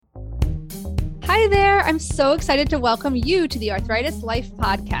Hi there. I'm so excited to welcome you to the Arthritis Life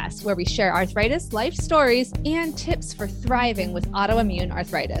podcast, where we share arthritis life stories and tips for thriving with autoimmune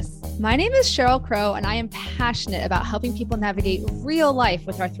arthritis. My name is Cheryl Crow, and I am passionate about helping people navigate real life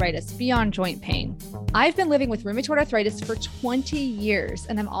with arthritis beyond joint pain. I've been living with rheumatoid arthritis for 20 years,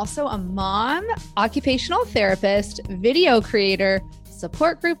 and I'm also a mom, occupational therapist, video creator,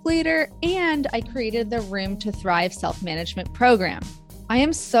 support group leader, and I created the Room to Thrive self-management program. I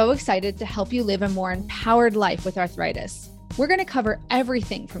am so excited to help you live a more empowered life with arthritis. We're going to cover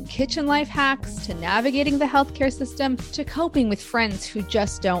everything from kitchen life hacks to navigating the healthcare system to coping with friends who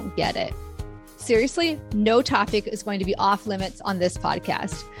just don't get it. Seriously, no topic is going to be off limits on this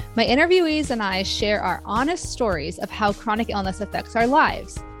podcast. My interviewees and I share our honest stories of how chronic illness affects our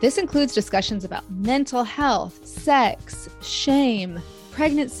lives. This includes discussions about mental health, sex, shame,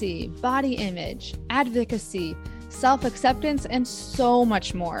 pregnancy, body image, advocacy, self-acceptance, and so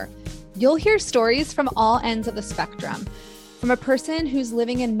much more. You'll hear stories from all ends of the spectrum, from a person who's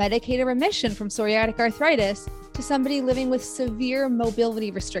living in medicated remission from psoriatic arthritis to somebody living with severe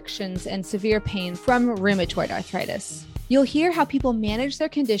mobility restrictions and severe pain from rheumatoid arthritis. You'll hear how people manage their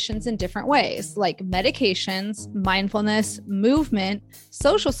conditions in different ways, like medications, mindfulness, movement,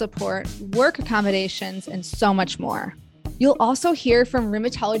 social support, work accommodations, and so much more. You'll also hear from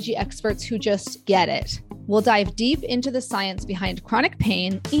rheumatology experts who just get it. We'll dive deep into the science behind chronic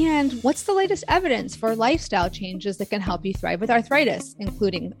pain and what's the latest evidence for lifestyle changes that can help you thrive with arthritis,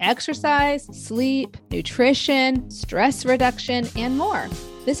 including exercise, sleep, nutrition, stress reduction, and more.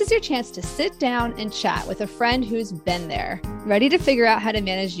 This is your chance to sit down and chat with a friend who's been there. Ready to figure out how to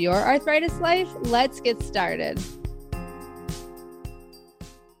manage your arthritis life? Let's get started.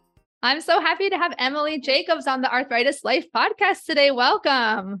 I'm so happy to have Emily Jacobs on the Arthritis Life podcast today.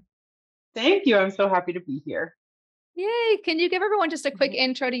 Welcome. Thank you. I'm so happy to be here. Yay. Can you give everyone just a quick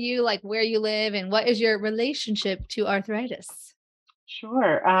intro to you, like where you live and what is your relationship to arthritis?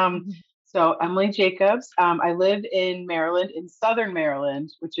 Sure. So Emily Jacobs, I live in Maryland, in Southern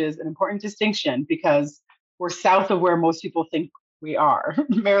Maryland, which is an important distinction because we're south of where most people think we are.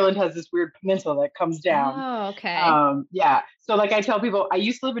 Maryland has this weird peninsula that comes down. Oh, okay. Yeah. So like I tell people, I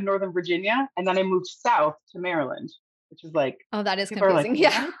used to live in Northern Virginia and then I moved south to Maryland, which is like, oh, that is confusing. Like,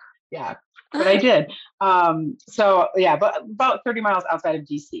 yeah. Yeah, but I did. So yeah, but about 30 miles outside of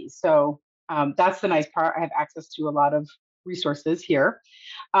DC. So that's the nice part. I have access to a lot of resources here.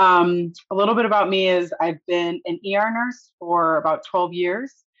 A little bit about me is I've been an ER nurse for about 12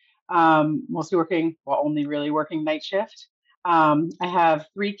 years, mostly working, well, only really working night shift. I have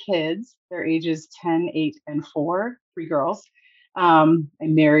 3 kids. Their ages 10, 8, and 4, 3 girls. I'm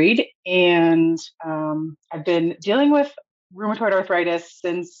married, and I've been dealing with rheumatoid arthritis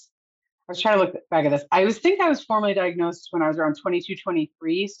since I was trying to look back at this. I think I was formally diagnosed when I was around 22,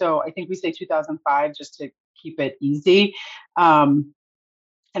 23. So I think we say 2005 just to keep it easy. And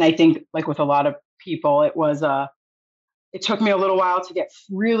I think like with a lot of people, it took me a little while to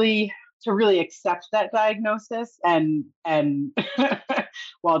really accept that diagnosis. And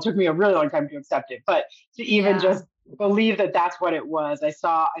well, it took me a really long time to accept it, but to even just believe that that's what it was. I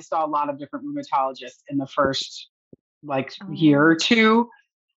saw a lot of different rheumatologists in the first year or two.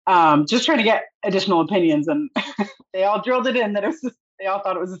 Just trying to get additional opinions, and they all drilled it in that they all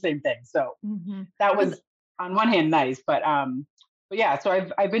thought it was the same thing. So that was on one hand nice, but yeah. So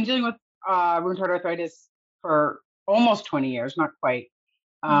I've been dealing with rheumatoid arthritis for almost 20 years, not quite,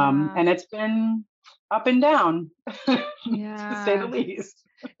 and it's been up and down, to say the least.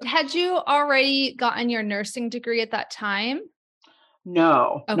 Had you already gotten your nursing degree at that time?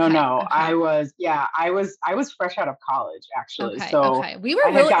 No. Okay. I was fresh out of college, actually. Okay. So okay. We were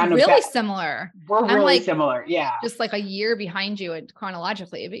really similar. We're really similar. Yeah. Just like a year behind you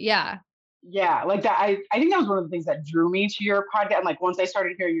chronologically, but yeah. Yeah. Like that. I think that was one of the things that drew me to your podcast. And like, once I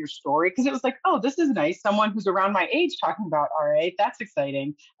started hearing your story, cause it was like, oh, this is nice. Someone who's around my age talking about RA, that's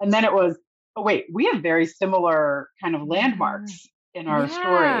exciting. And then it was, oh wait, we have very similar kind of landmarks in our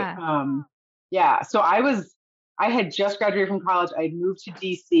story. Yeah. So I had just graduated from college. I had moved to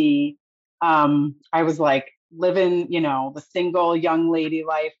DC. I was like living, the single young lady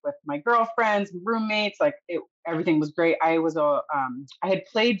life with my girlfriends, roommates. Like everything was great. I had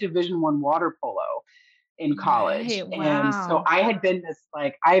played Division I water polo in college, right, wow. And so I had been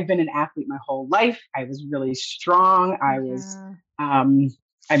an athlete my whole life. I was really strong. I was,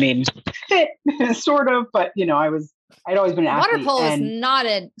 fit, sort of, but I'd always been an athlete. Water polo is not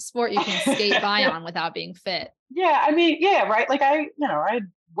a sport you can skate by on without being fit. Yeah, right. Like I had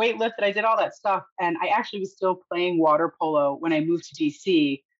weightlifted, I did all that stuff. And I actually was still playing water polo when I moved to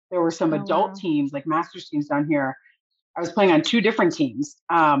DC. There were some adult teams, like masters teams down here. I was playing on two different teams.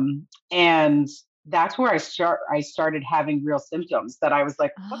 And that's where I started having real symptoms that I was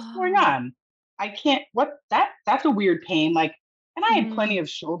like, what's going Oh. on? I can't, that's a weird pain. Like, and I had plenty Mm. of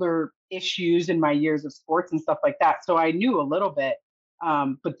shoulder issues in my years of sports and stuff like that. So I knew a little bit.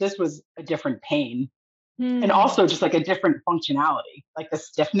 But this was a different pain and Hmm. also just like a different functionality. Like the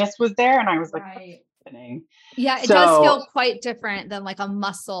stiffness was there. And I was like, what's Right. happening? Yeah, it does So feel quite different than like a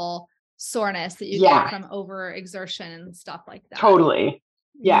muscle soreness that you get yeah, from overexertion and stuff like that. totally.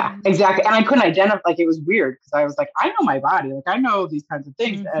 Yeah, Yeah. exactly. And I couldn't identify, like, it was weird because I was like, I know my body, like, I know these kinds of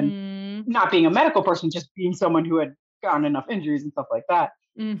things. And Mhm. not being a medical person, just being someone who had gotten enough injuries and stuff like that.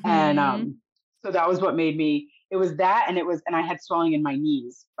 And Mhm. so that was what made me, it was that. And I had swelling in my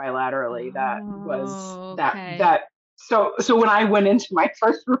knees bilaterally. That was Oh, that, okay. that. So when I went into my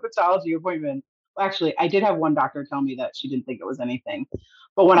first rheumatology appointment, well, actually, I did have one doctor tell me that she didn't think it was anything.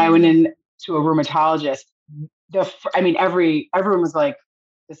 But when I went Mm. in to a rheumatologist, everyone was like,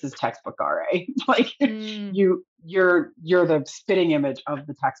 this is textbook RA. Like Mm. you're the spitting image of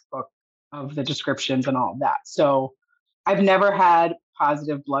the textbook, of the descriptions and all of that. So I've never had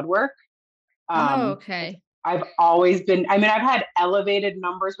positive blood work. Oh, It's, okay. I've always been, I mean, I've had elevated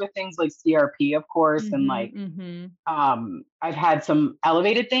numbers with things like CRP, of course, and Mhm. like Mhm. I've had some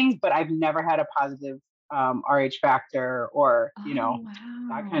elevated things, but I've never had a positive RH factor or, Oh,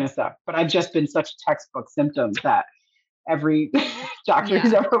 that kind of wow. stuff. But I've just been such textbook symptoms that every doctor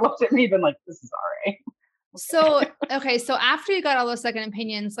who's Yeah. ever looked at me been like, this is RA. So, Okay. okay, so after you got all those second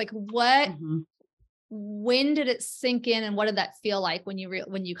opinions, like what Mhm. when did it sink in and what did that feel like when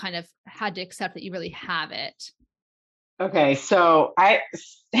when you kind of had to accept that you really have it? Okay, so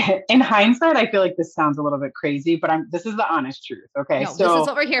in hindsight, I feel like this sounds a little bit crazy, but this is the honest truth. Okay, No, this is so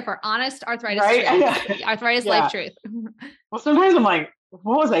what we're here for. Honest arthritis right, truth. Arthritis life yeah. truth. Well, sometimes I'm like,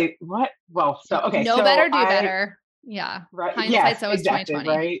 what was I? What? Well, so okay, Know so better, do better. Yeah. right, yes, Hindsight's always exactly,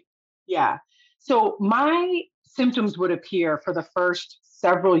 2020. right, yeah. So my symptoms would appear for the first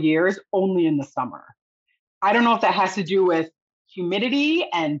several years only in the summer. I don't know if that has to do with humidity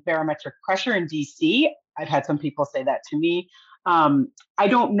and barometric pressure in DC. I've had some people say that to me. I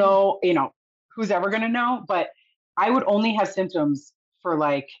don't know, who's ever going to know, but I would only have symptoms for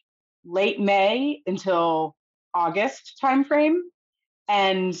like late May until August timeframe,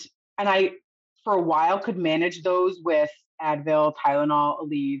 and I for a while could manage those with Advil, Tylenol,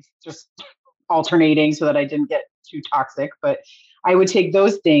 Aleve, just alternating so that I didn't get too toxic. But I would take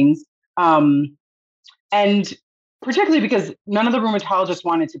those things. And particularly because none of the rheumatologists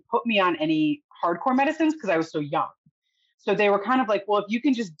wanted to put me on any hardcore medicines because I was so young. So they were kind of like, well, if you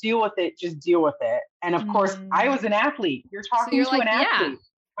can just deal with it, just deal with it. And of course, I Mm. was an athlete. You're So talking you're to like, an yeah, athlete.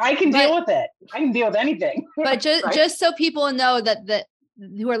 I can deal but with it. I can deal with anything. Right. just so people know that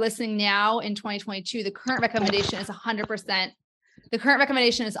who are listening now in 2022, the current recommendation is 100%. The current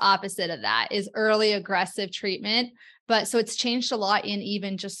recommendation is opposite of that, is early aggressive treatment. But so it's changed a lot in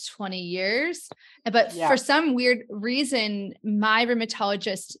even just 20 years. But for Yeah. some weird reason, my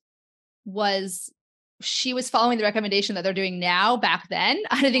rheumatologist she was following the recommendation that they're doing now back then.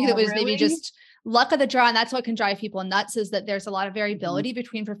 I think it Oh, was maybe really? just luck of the draw. And that's what can drive people nuts, is that there's a lot of Mhm. variability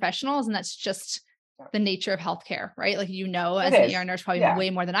between professionals. And that's just Yeah. the nature of healthcare, right? Like, It as an is. ER nurse, probably Yeah. way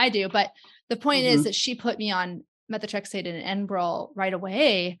more than I do. But the point is Hmm. that she put me on methotrexate and Enbrel right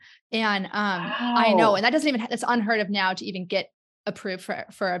away. And I know, and Wow. that doesn't even, that's unheard of now to even get approved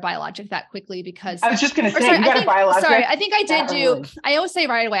for a biologic that quickly, because I was just going to or say, sorry, you got a biologic I think I did that do, early. I always say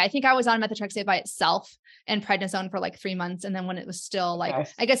right away, I think I was on methotrexate by itself and prednisone for like 3 months. And then when it was still like, Okay.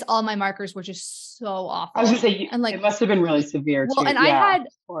 I guess all my markers were just so I was awful. going to say, And like, it must have been really severe well, too. and I Yeah. had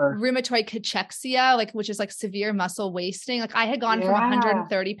Or, rheumatoid cachexia, like, which is like severe muscle wasting. Like I had gone from yeah.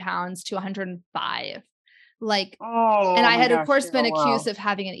 130 pounds to 105. Like, and Oh I my had, of gosh. course, Yeah. been accused Wow. of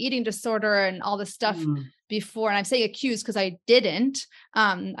having an eating disorder and all this stuff Mm. before. And I'm saying accused because I didn't.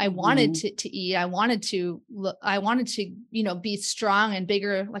 I wanted Hmm. to eat. I wanted to look, I wanted to, be strong and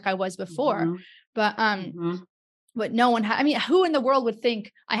bigger like I was before. Hmm. But Hmm. but no one I mean, who in the world would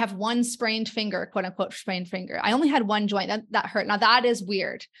think I have one sprained finger, quote unquote sprained finger? I only had one joint that hurt. Now that is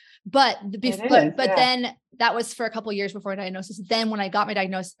weird. But It is. but Yeah. then that was for a couple of years before diagnosis. Then when I got my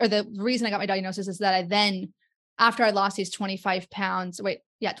diagnosis, or the reason I got my diagnosis, is that I then, after I lost these 25 pounds,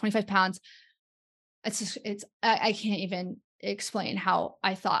 25 pounds, I can't even explain how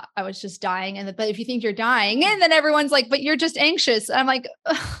I thought I was just dying. But if you think you're dying, and then everyone's like, but you're just anxious. I'm like,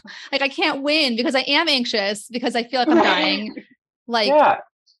 ugh, like I can't win because I am anxious because I feel like I'm Right. dying. Like, Yeah. but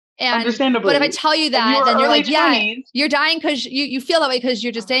if I Understandably. tell you And you that, were then you're early like, yeah, 20s. you're dying because you feel that way because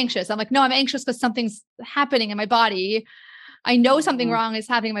you're just anxious. I'm like, no, I'm anxious because something's happening in my body. I know something Hmm. wrong is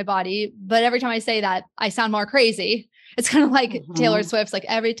happening in my body, but every time I say that, I sound more crazy. It's kind of like Taylor Mhm. Swift's, like,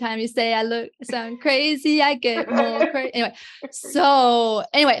 every time you say I look sound crazy, I get more crazy.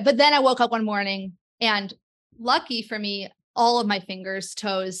 Anyway, but then I woke up one morning and lucky for me, all of my fingers,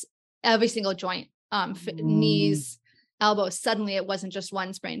 toes, every single joint, Mm. knees, elbows, suddenly it wasn't just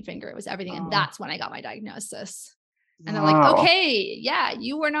one sprained finger, it was everything. And Oh, that's when I got my diagnosis. And they're like, wow. okay, yeah,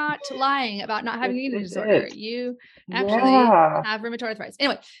 you were not lying about not having This an eating is disorder. it. You actually Yeah. have rheumatoid arthritis.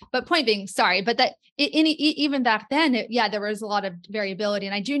 Anyway, but point being, sorry, but that even back then, there was a lot of variability.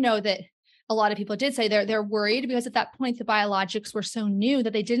 And I do know that a lot of people did say they're worried because at that point, the biologics were so new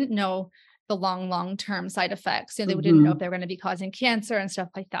that they didn't know the long-term side effects. They didn't know if Mhm. they were going to be causing cancer and stuff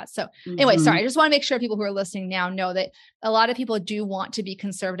like that. So anyway, sorry, Mhm. I just want to make sure people who are listening now know that a lot of people do want to be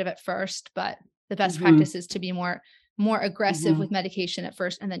conservative at first, but the best Mhm. practice is to be more aggressive Mhm. with medication at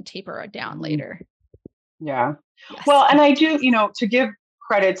first and then taper it down Mhm. later. Yeah. Yes. Well, and I do, to give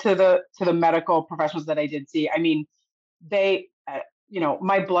credit to the medical professionals that I did see. I mean, they,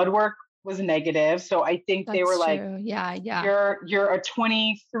 my blood work was negative, so I think they were That's like, true. Yeah. Yeah. you're a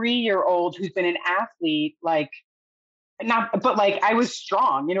 23-year-old who's been an athlete, like not, but like I was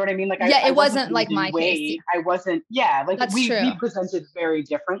strong, you know what I mean? Like Yeah. I It wasn't wasn't like losing my case. Yeah. weight. I wasn't, yeah, like That's we true. presented very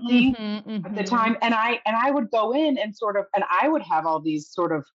differently Mm-hmm, at the mm-hmm, time. And I would go in and sort of, and I would have all these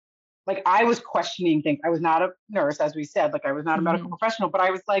sort of, like, I was questioning things. I was not a nurse, as we said, like I was not a medical mm-hmm. professional, but I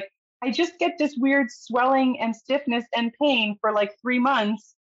was like, I just get this weird swelling and stiffness and pain for like 3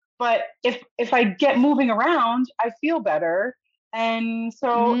 months. But if I get moving around, I feel better. And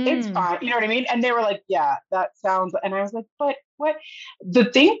so it's Mm. fine. You know what I mean? And they were like, yeah, that sounds, and I was like, but what? The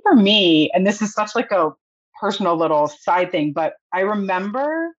thing for me, and this is such like a personal little side thing, but I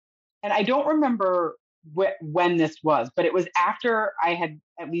remember, and I don't remember when this was, but it was after I had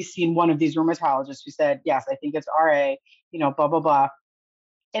at least seen one of these rheumatologists who said, yes, I think it's RA, blah, blah, blah.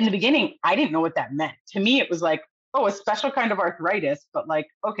 In the beginning, I didn't know what that meant. To me, it was like, oh, a special kind of arthritis, but like,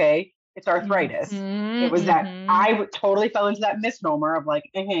 okay, it's arthritis. It was that Mm-hmm. I totally fell into that misnomer of like,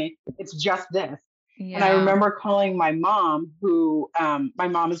 hey, it's just this. And I Yeah. remember calling my mom, my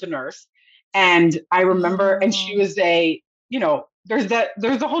mom is a nurse. And I remember, and she Oh, was there's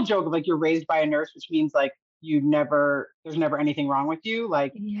the whole joke of like, you're raised by a nurse, which means like, there's never anything wrong with you.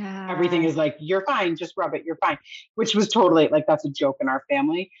 Like, everything yeah. is like, you're fine, just rub it, you're fine, which was totally like, that's a joke in our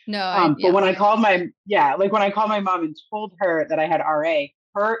family. No, But yeah. when I called when I called my mom and told her that I had RA,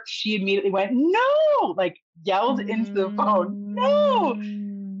 she immediately went, no, like yelled into the phone, no,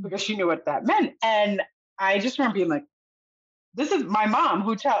 Mm. because she knew what that meant. And I just remember being like, this is my mom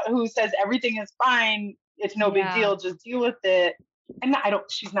who says everything is fine. It's no big Yeah. deal. Just deal with it. And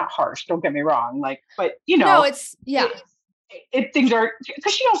she's not harsh. Don't get me wrong. Like, but No, it's, yeah. it, things are,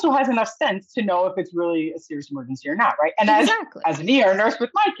 because she also has enough sense to know if it's really a serious emergency or not, right? And Exactly. as an ER nurse with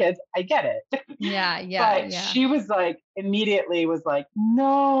my kids, I get it. Yeah. Yeah. But Yeah. she was like, immediately was like,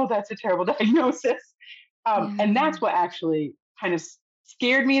 no, that's a terrible diagnosis. And Yeah. that's what actually kind of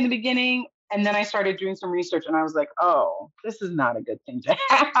scared me in the beginning. And then I started doing some research and I was like, oh, this is not a good thing to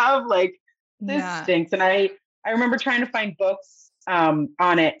have. Like, this Yeah. stinks. And I remember trying to find books on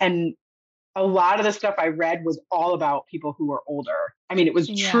it. And a lot of the stuff I read was all about people who were older. I mean, it was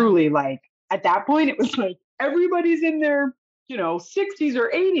Yeah. truly like, at that point, it was like everybody's in their, 60s or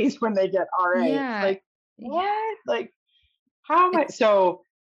 80s when they get RA. It's Yeah. like, Yeah. what? Like, how am I? It's, So,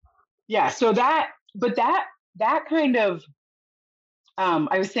 yeah, but that kind of,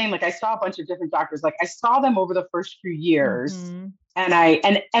 I was saying, like, I saw a bunch of different doctors. Like, I saw them over the first few years, mhm.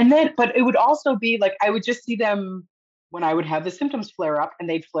 and then, but it would also be like I would just see them when I would have the symptoms flare up, and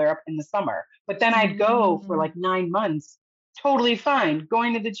they'd flare up in the summer. But then I'd go for Mm. like 9 months, totally fine,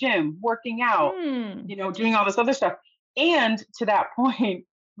 going to the gym, working out, Mm. doing all this other stuff. And to that point,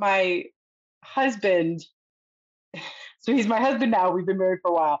 my husband, so he's my husband now. We've been married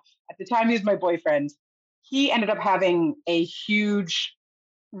for a while. At the time, he was my boyfriend. He ended up having a huge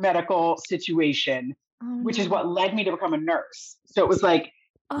medical situation, Oh which is no. what led me to become a nurse. So it was like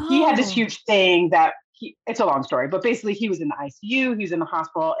he had this Oh. huge thing that it's a long story, but basically he was in the ICU, he was in the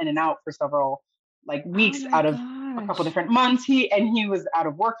hospital in and out for several like Oh weeks my out of a couple gosh. different months. He was out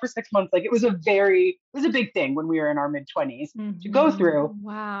of work for 6 months. Like, it was a big thing when we were in our mid 20s to go through. Mhm. And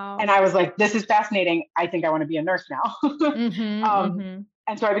Wow. I was like, this is fascinating. I think I want to be a nurse now. Mhm. um, Mhm.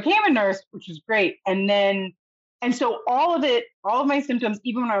 and so I became a nurse, which was great. And so all of my symptoms,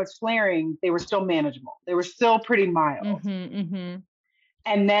 even when I was flaring, they were still manageable. They were still pretty mild. Mhm. Mhm.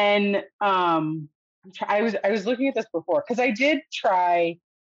 And then I was looking at this before because I did try.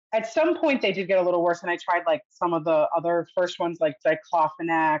 At some point, they did get a little worse, and I tried like some of the other first ones, like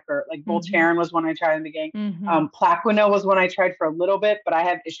diclofenac or like Mhm. Voltaren was one I tried in the beginning. Mhm. Plaquenil was one I tried for a little bit, but I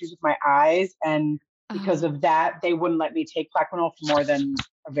had issues with my eyes, and because of that. They wouldn't let me take Plaquenil for more than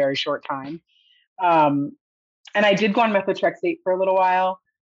a very short time. And I did go on methotrexate for a little while,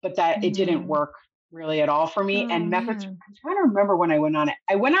 but that it didn't work really at all for me. And I'm trying to remember when I went on it.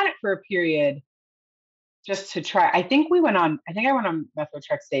 I went on it for a period just to try. I think I went on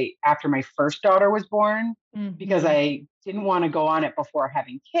methotrexate after my first daughter was born because I didn't want to go on it before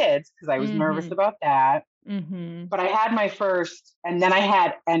having kids because I was nervous about that. But I had my first, and then I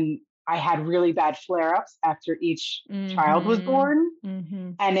had really bad flare-ups after each child was born.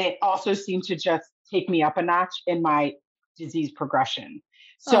 And it also seemed to just take me up a notch in my disease progression.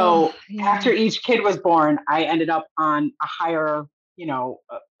 So after each kid was born, I ended up on a higher,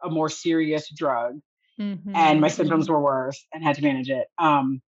 a more serious drug. And my symptoms were worse and had to manage it.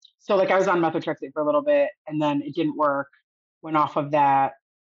 So like I was on methotrexate for a little bit and then it didn't work, went off of that.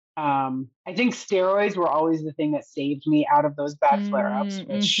 I think steroids were always the thing that saved me out of those bad flare-ups,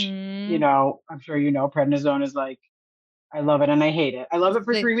 which, I'm sure prednisone is like, I love it and I hate it. I love it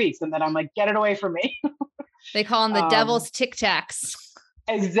for 3 weeks and then I'm like, get it away from me. They call them the devil's Tic Tacs.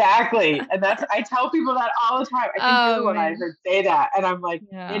 Exactly. And I tell people that all the time. I think you're the one I heard say that. And I'm like,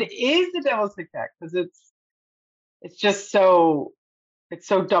 it is the devil's Tic Tac because it's just so, it's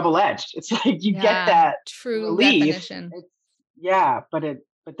so double-edged. It's like you get that true relief. Definition.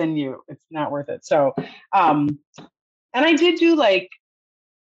 But then it's not worth it. So, and I did do like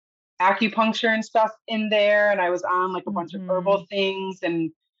acupuncture and stuff in there. And I was on like a bunch of herbal things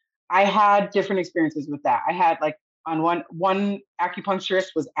and I had different experiences with that. I had like on one acupuncturist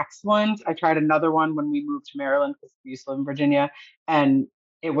was excellent. I tried another one when we moved to Maryland because we used to live in Virginia and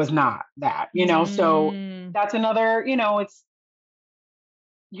it was not that, so that's another, it's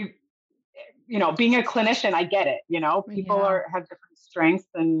being a clinician, I get it, people have different strengths.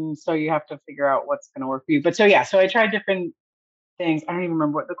 And so you have to figure out what's going to work for you. But so I tried different things. I don't even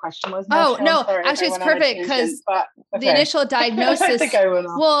remember what the question was. No, actually it's perfect because the initial diagnosis,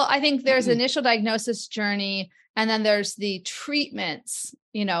 I think there's initial diagnosis journey and then there's the treatments.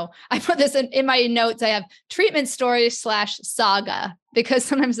 I put this in my notes. I have treatment story /saga because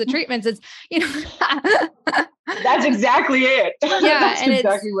sometimes the treatments it's, That's exactly it. Yeah. That's and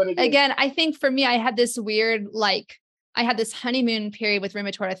exactly what it is. Again, I think for me, I had this weird, I had this honeymoon period with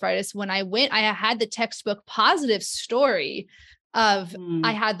rheumatoid arthritis. When I had the textbook positive story of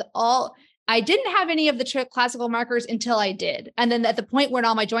I didn't have any of the classical markers until I did. And then at the point when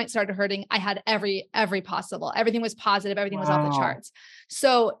all my joints started hurting, I had every possible, everything was positive. Everything was off the charts.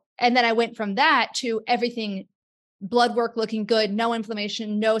 So, and then I went from that to everything, blood work looking good, no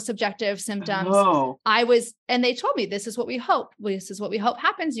inflammation, no subjective symptoms. And they told me, this is what we hope. This is what we hope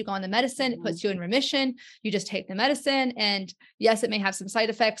happens. You go on the medicine, it puts you in remission. You just take the medicine. And yes, it may have some side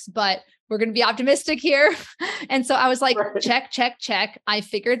effects, but we're going to be optimistic here. And so I was like, check. I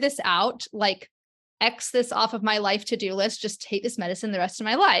figured this out, like X this off of my life to-do list, just take this medicine the rest of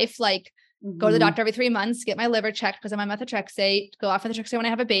my life. Like go to the doctor every 3 months, get my liver checked because I'm on methotrexate, go off methotrexate when I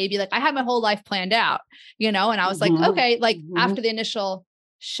have a baby. Like I had my whole life planned out, and I was like, okay, like after the initial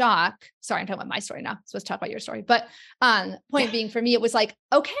shock, sorry, I'm talking about my story now. So let's talk about your story. But point being for me, it was like,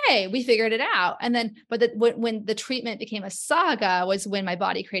 okay, we figured it out. And then, when the treatment became a saga was when my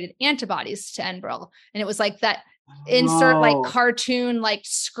body created antibodies to Enbrel. And it was like that insert like cartoon, like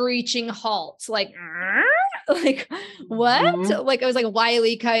screeching halt, like what? Like it was like a Wile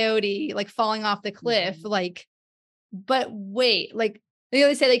E. Coyote, like falling off the cliff. Like, but wait, like they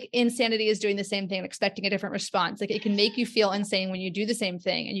always say like insanity is doing the same thing and expecting a different response. Like it can make you feel insane when you do the same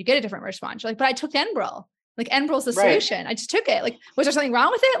thing and you get a different response. You're like, but I took Enbrel. Like Enbrel's the solution. I just took it. Like, was there something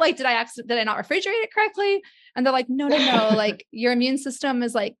wrong with it? Like, did I not refrigerate it correctly? And they're like, no. Like your immune system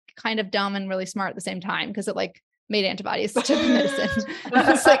is like kind of dumb and really smart at the same time because it like made antibodies to the medicine.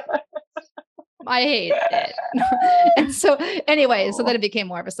 It's like, I hate it. And so anyway, so then it became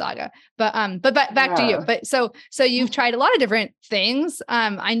more of a saga, but back to you. But so you've tried a lot of different things.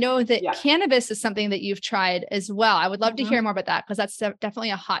 I know that cannabis is something that you've tried as well. I would love to hear more about that because that's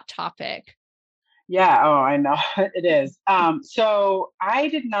definitely a hot topic. Yeah. Oh, I know it is. So I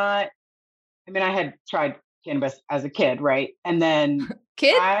did not, I had tried cannabis as a kid. Right. And then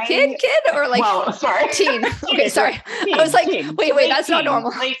kid or like, well, sorry. Teen. Okay. Sorry. I was like, wait, that's not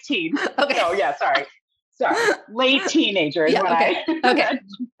normal. Late teen. Okay. No, yeah. Sorry. Late teenager is when I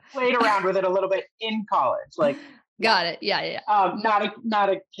played around with it a little bit in college. Like, got it. Yeah. Not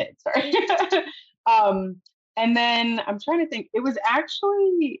a kid. Sorry. And then I'm trying to think, it was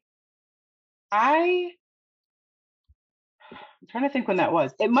actually, I'm trying to think when that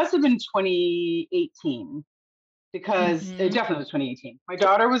was. It must have been 2018 because it definitely was 2018. My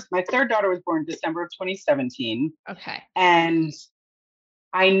third daughter was born December of 2017. Okay. And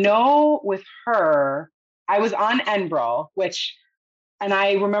I know with her, I was on Enbrel, and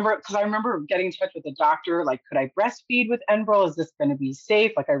I remember, because I remember getting in touch with the doctor, like, could I breastfeed with Enbrel? Is this going to be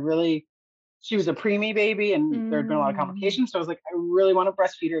safe? Like, she was a preemie baby and there had been a lot of Mm. complications. So I was like, I really want to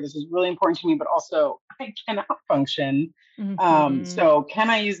breastfeed her. This is really important to me, but also I cannot function. Mm-hmm. So can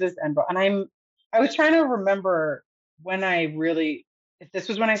I use this Enbrel? And I was trying to remember when if this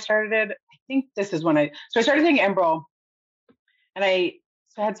was when I started it. I think this is so I started taking Enbrel and I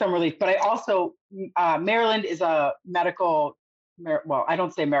had some relief, but I also, Maryland is a medical, well, I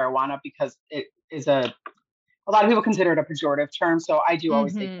don't say marijuana because it is a lot of people consider it a pejorative term. So I do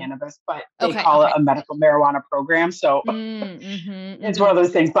always say Mm-hmm. cannabis, but they Okay. call it Okay. a medical marijuana program. So Mm-hmm. it's one Mm-hmm. of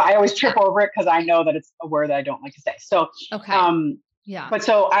those things, but I always Yeah. trip over it because I know that it's a word that I don't like to say. So, Okay. um, Yeah. but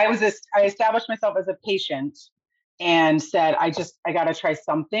so I established myself as a patient and said, I got to try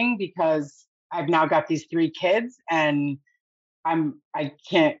something because I've now got these three kids and I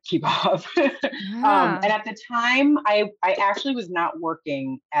can't keep up. And Yeah. at the time, I actually was not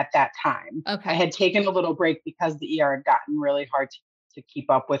working at that time. I Okay. had taken a little break because the ER had gotten really hard to keep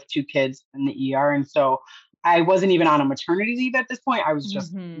up with two kids in the ER. And so I wasn't even on a maternity leave at this point. I was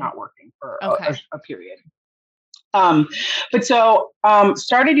just Mm-hmm. not working for Okay. a period. Um, but so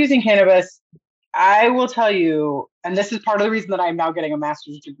started using cannabis. I will tell you, and this is part of the reason that I'm now getting a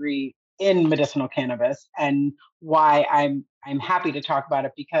master's degree in medicinal cannabis and why I'm happy to talk about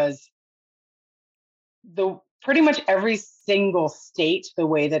it because the pretty much every single state, the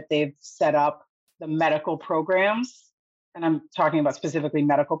way that they've set up the medical programs, and I'm talking about specifically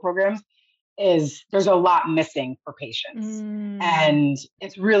medical programs, is there's a lot missing for patients. Mm. And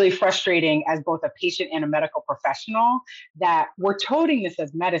it's really frustrating as both a patient and a medical professional that we're toting this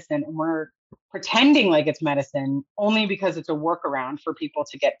as medicine and we're pretending like it's medicine only because it's a workaround for people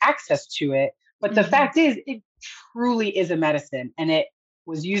to get access to it. But the Mm-hmm. fact is, it truly is a medicine and it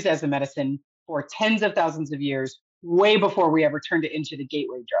was used as a medicine for tens of thousands of years, way before we ever turned it into the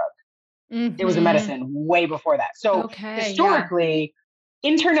gateway drug. It was a Mm-hmm. medicine way before that. So Okay. Yeah. historically,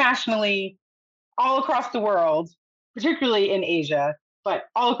 internationally, all across the world, particularly in Asia, but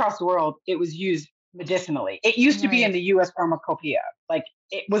all across the world, it was used medicinally. It used to be in Right. the US pharmacopoeia. Like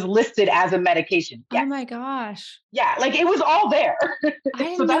it was listed as a medication. Oh Yes. my gosh. Yeah. Like it was all there. I So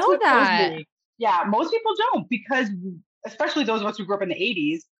didn't that's know what kills that. me. Yeah. Most people don't because, especially those of us who grew up in the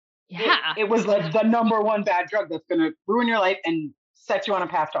 80s, Yeah. it was like the number one bad drug that's going to ruin your life and set you on a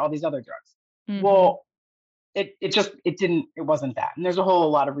path to all these other drugs. Mm-hmm. Well, it wasn't that. And there's a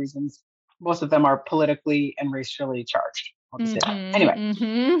whole lot of reasons. Most of them are politically and racially charged. I'll just say that. Anyway,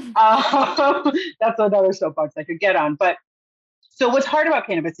 Mm-hmm. Mm-hmm. that's another soapbox I could get on. But so what's hard about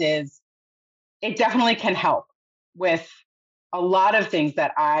cannabis is it definitely can help with a lot of things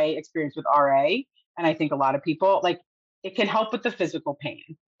that I experienced with RA. And I think a lot of people like it can help with the physical pain.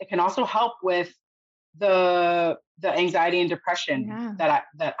 It can also help with the anxiety and depression Yeah.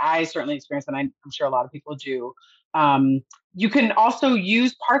 that I certainly experienced, and I'm sure a lot of people do. Um, you can also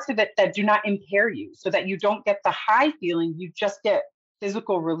use parts of it that do not impair you, so that you don't get the high feeling. You just get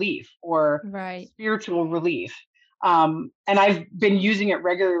physical relief or Right. spiritual relief. And I've been using it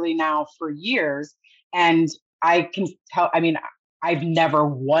regularly now for years, and I can tell. I mean, I've never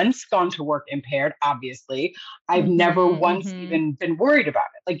once gone to work impaired. Obviously, I've never Mm-hmm. once Mm-hmm. even been worried about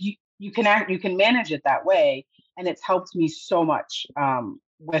it. Like you can manage it that way, and it's helped me so much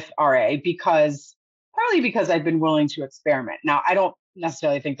with RA because partly because I've been willing to experiment. Now I don't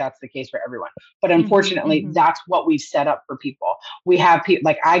necessarily think that's the case for everyone, but Mm-hmm. unfortunately Mm-hmm. that's what we've set up for people. We have people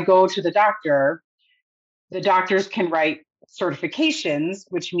like I go to the doctors can write certifications,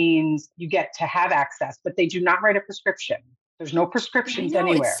 which means you get to have access, but they do not write a prescription. There's no Yeah, I prescriptions know. It's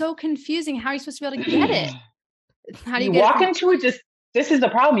anywhere. so confusing. How are you supposed to be able to get it? How do you You get it walk from? into this is the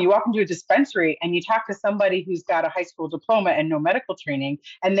problem. You walk into a dispensary and you talk to somebody who's got a high school diploma and no medical training,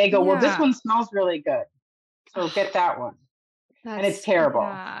 and they go, "Well, this Yeah. one smells really good, so get that one." And it's That's, terrible.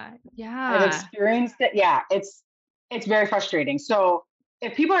 yeah. I've Yeah. experienced it. Yeah, it's very frustrating. So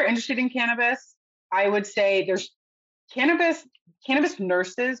if people are interested in cannabis, I would say there's cannabis cannabis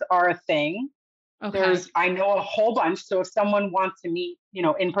nurses are a thing. Okay. I know a whole bunch. So if someone wants to meet,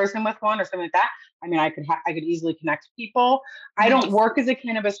 in person with one or something like that, I mean, I could easily connect people. I don't Nice. work as a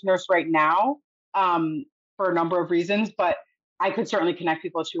cannabis nurse right now for a number of reasons, but I could certainly connect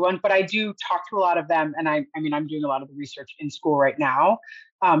people to one. But I do talk to a lot of them, and I mean, I'm doing a lot of the research in school right now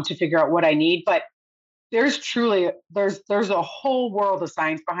to figure out what I need. But there's a whole world of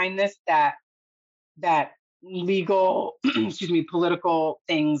science behind this that legal, excuse me, political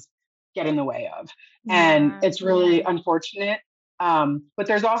things get in the way of. And Yeah. it's really Yeah. unfortunate. But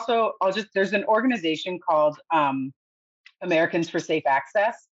there's also, there's an organization called Americans for Safe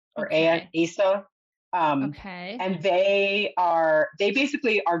Access, or Okay. ASA. Okay. And they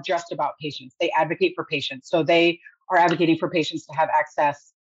basically are just about patients. They advocate for patients. So they are advocating for patients to have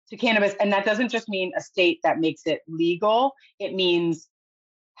access to cannabis. And that doesn't just mean a state that makes it legal. It means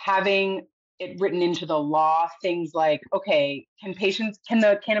having it written into the law, things like, okay, can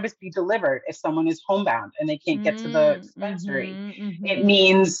the cannabis be delivered if someone is homebound and they can't get to the dispensary? It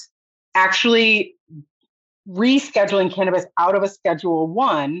means actually rescheduling cannabis out of a Schedule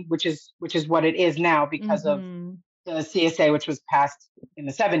 1, which is what it is now because of the CSA, which was passed in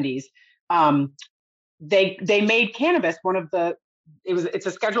the 70s. They made cannabis it's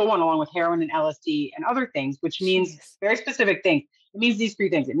a Schedule 1 along with heroin and LSD and other things, which means very specific things. It means these three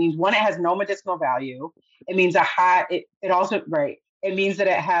things. It means, one, it has no medicinal value. It means it also, right. It means that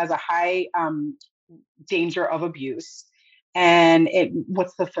it has a high danger of abuse. And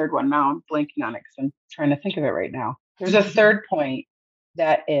what's the third one? Now I'm blanking on it because I'm trying to think of it right now. There's a third point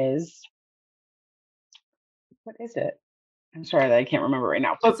that is, what is it? I'm sorry that I can't remember right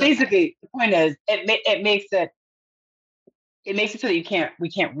now. But basically, the point is, it makes it so that we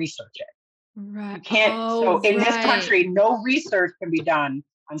can't research it. Right. You can't. So in this country, no research can be done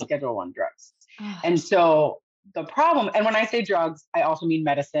on Schedule 1 drugs. And so the problem, and when I say drugs, I also mean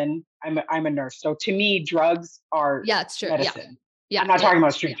medicine. I'm a nurse, so to me, drugs are it's true. Medicine. Yeah. I'm not talking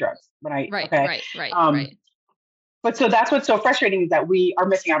about street drugs. Right. But so that's what's so frustrating, is that we are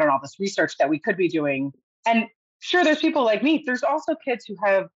missing out on all this research that we could be doing. And sure, there's people like me. There's also kids who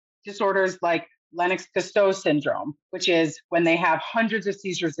have disorders like Lennox-Gastaut syndrome, which is when they have hundreds of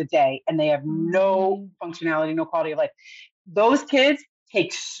seizures a day and they have no functionality, no quality of life. Those kids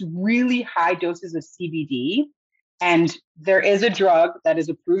take really high doses of CBD. And there is a drug that is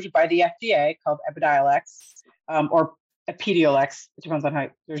approved by the FDA called Epidiolex, or Epidiolex. It depends on how,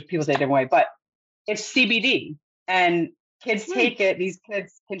 there's people say it different way, but it's CBD. And kids take it, these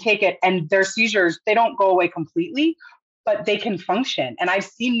kids can take it, and their seizures, they don't go away completely, but they can function. And I've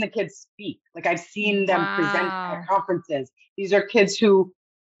seen the kids speak. Like, I've seen them present at conferences. These are kids who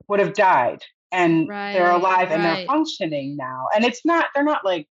would have died, and they're alive and they're functioning now. And they're not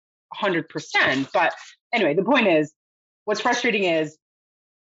like 100%. But anyway, the point is, what's frustrating is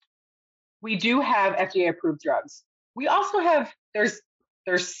we do have FDA approved drugs. We also have, there's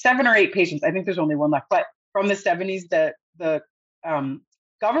 7 or 8 patients. I think there's only one left, but from the 70s, the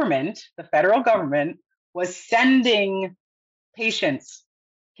government, the federal government, was sending patients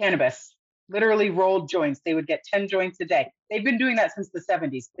cannabis, literally rolled joints. They would get 10 joints a day. They've been doing that since the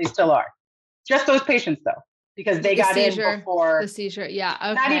 70s. They still are. Just those patients, though, because they got in before the seizure. Yeah.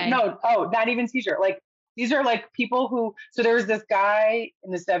 Okay. Not even seizure. Like, these are like people who, so there was this guy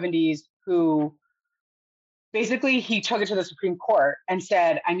in the 70s who basically, he took it to the Supreme Court and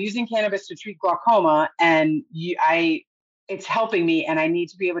said, I'm using cannabis to treat glaucoma, and it's helping me, and I need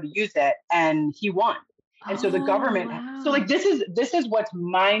to be able to use it. And he won. And so the government, so like, this is what's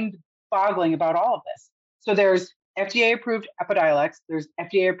mind-boggling about all of this. So there's FDA approved Epidiolex, there's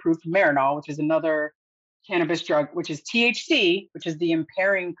FDA approved Marinol, which is another cannabis drug, which is THC, which is the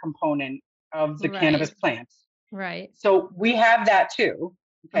impairing component of the cannabis plant. Right. So we have that too.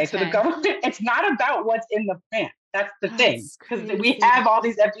 Okay, so the government, it's not about what's in the plant. That's the thing, because we have all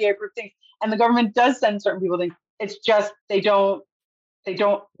these FDA approved things, and the government does send certain people things. It's just they don't.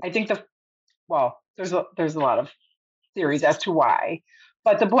 I think there's a lot of theories as to why,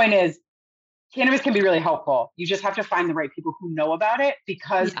 but the point is, cannabis can be really helpful. You just have to find the right people who know about it,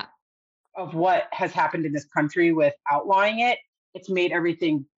 because of what has happened in this country with outlawing it. It's made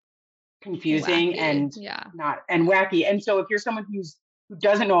everything confusing and wacky. And so if you're someone who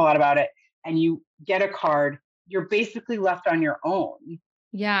doesn't know a lot about it and you get a card, you're basically left on your own.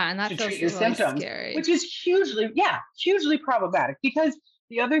 Yeah, and that to feels treat your really symptoms, scary. which is hugely problematic, because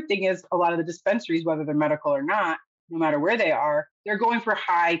the other thing is, a lot of the dispensaries, whether they're medical or not, no matter where they are, they're going for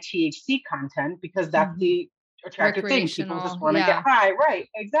high THC content, because that's the attractive thing. People just want to get high. Right,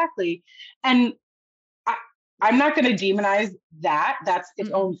 exactly. And I'm not going to demonize that. That's its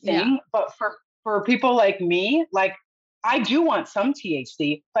own thing. But for people like me, like, I do want some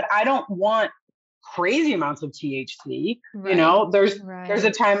THC, but I don't want crazy amounts of THC. You know, there's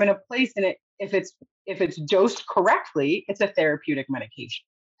a time and a place in it. If it's dosed correctly, it's a therapeutic medication.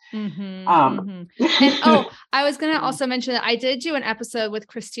 And I was going to also mention that I did do an episode with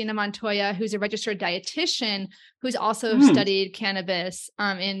Christina Montoya, who's a registered dietitian, who's also studied cannabis.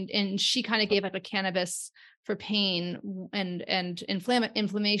 And she kind of gave like a cannabis for pain and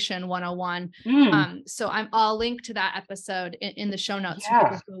inflammation 101. So I'll link to that episode in the show notes for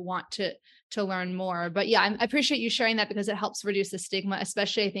people who want to learn more. But I appreciate you sharing that, because it helps reduce the stigma,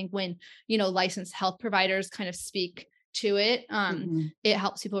 especially I think when, licensed health providers kind of speak to it. Mm-hmm. It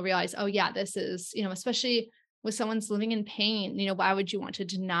helps people realize, oh yeah, this is, especially with someone's living in pain, why would you want to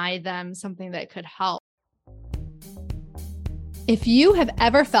deny them something that could help? If you have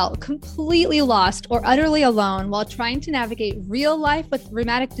ever felt completely lost or utterly alone while trying to navigate real life with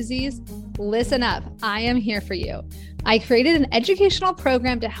rheumatic disease, listen up. I am here for you. I created an educational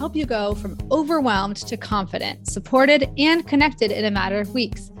program to help you go from overwhelmed to confident, supported, and connected in a matter of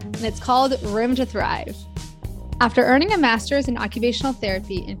weeks. And it's called Room to Thrive. After earning a master's in occupational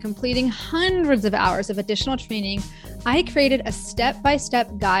therapy and completing hundreds of hours of additional training, I created a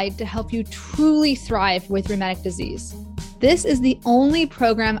step-by-step guide to help you truly thrive with rheumatic disease. This is the only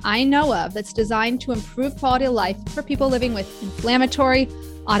program I know of that's designed to improve quality of life for people living with inflammatory,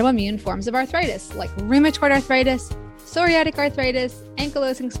 autoimmune forms of arthritis, like rheumatoid arthritis, psoriatic arthritis,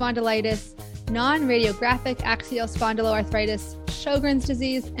 ankylosing spondylitis, non-radiographic axial spondyloarthritis, Sjogren's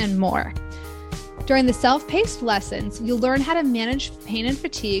disease, and more. During the self-paced lessons, you'll learn how to manage pain and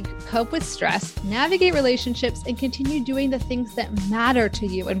fatigue, cope with stress, navigate relationships, and continue doing the things that matter to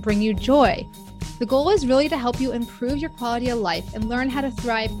you and bring you joy. The goal is really to help you improve your quality of life and learn how to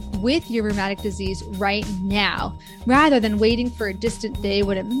thrive with your rheumatic disease right now, rather than waiting for a distant day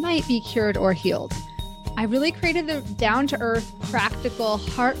when it might be cured or healed. I really created the down-to-earth, practical,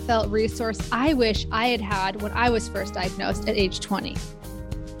 heartfelt resource I wish I had had when I was first diagnosed at age 20.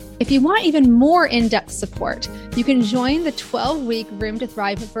 If you want even more in-depth support, you can join the 12-week Room to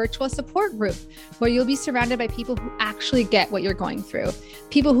Thrive virtual support group, where you'll be surrounded by people who actually get what you're going through,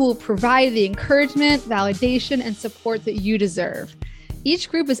 people who will provide the encouragement, validation, and support that you deserve. Each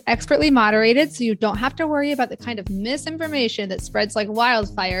group is expertly moderated, so you don't have to worry about the kind of misinformation that spreads like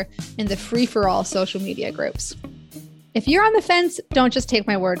wildfire in the free-for-all social media groups. If you're on the fence, don't just take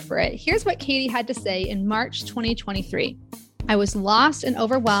my word for it. Here's what Katie had to say in March 2023. I was lost and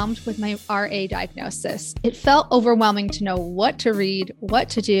overwhelmed with my RA diagnosis. It felt overwhelming to know what to read, what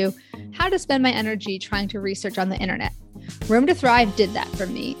to do, how to spend my energy trying to research on the internet. Room to Thrive did that for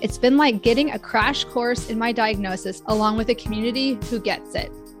me. It's been like getting a crash course in my diagnosis along with a community who gets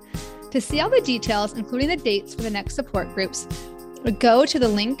it. To see all the details, including the dates for the next support groups, go to the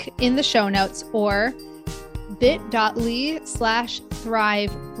link in the show notes or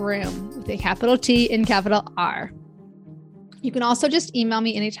bit.ly/thriveroom with a capital T and capital R. You can also just email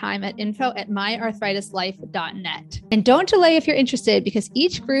me anytime at info@myarthritislife.net. And don't delay if you're interested, because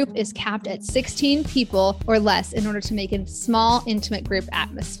each group is capped at 16 people or less in order to make a small, intimate group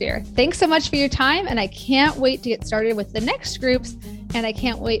atmosphere. Thanks so much for your time, and I can't wait to get started with the next groups. And I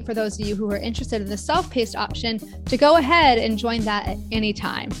can't wait for those of you who are interested in the self-paced option to go ahead and join that at any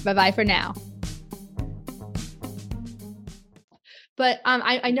time. Bye-bye for now. But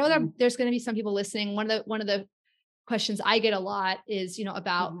I know that there's going to be some people listening. One of the questions I get a lot is,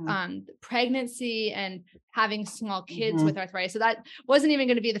 about pregnancy and having small kids with arthritis. So that wasn't even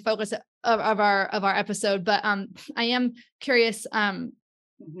going to be the focus of our episode, but I am curious.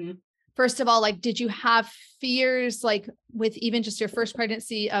 First of all, did you have fears, with even just your first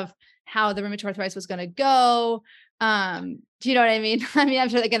pregnancy, of how the rheumatoid arthritis was going to go? Do you know what I mean? I'm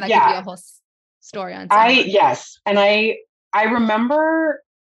sure again that could be a whole story on. Yes, and I remember.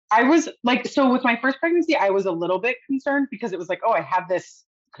 I was so with my first pregnancy, I was a little bit concerned because it was oh, I have this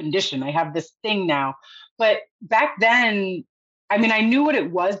condition, I have this thing now. But back then, I knew what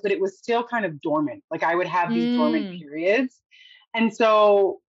it was, but it was still kind of dormant. I would have these dormant periods. And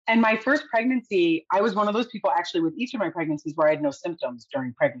my first pregnancy, I was one of those people actually with each of my pregnancies where I had no symptoms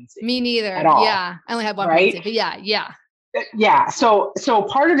during pregnancy. Me neither. At all. Yeah. I only had one pregnancy, but yeah. Yeah. So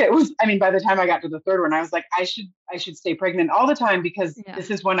part of it was, by the time I got to the third one, I was I should stay pregnant all the time because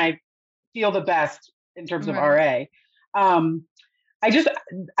this is when I feel the best in terms of RA. I didn't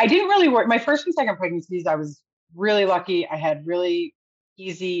really work. My first and second pregnancies, I was really lucky. I had relatively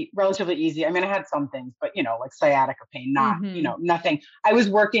easy. I had some things, but sciatica pain, not, nothing. I was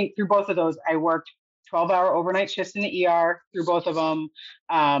working through both of those. I worked 12-hour overnight shifts in the ER through both of them.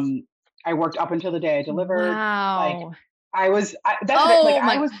 I worked up until the day I delivered. Wow. I was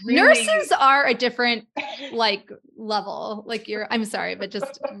really... Nurses are a different level. I'm sorry, but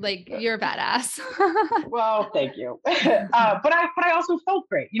just you're a badass. Well, thank you. But I also felt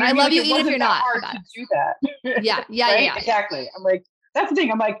great. I love you even if you're not. Hard to do that. Yeah. Right? Exactly. I'm that's the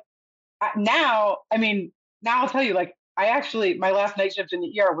thing. I'm now I'll tell you, I actually, my last night shift in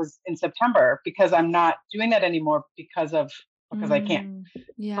the ER was in September because I'm not doing that anymore because I can't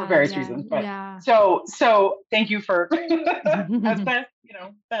for various reasons. But so thank you for as best,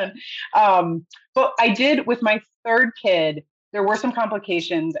 then. But I did with my third kid, there were some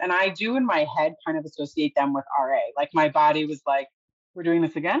complications, and I do in my head kind of associate them with RA. My body was we're doing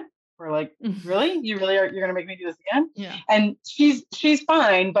this again. we're like, really? You're going to make me do this again? Yeah. And she's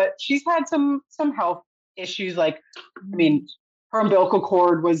fine, but she's had some health issues. Like, I mean, her umbilical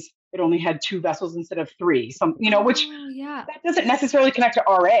cord it only had 2 vessels instead of 3, which that doesn't necessarily connect to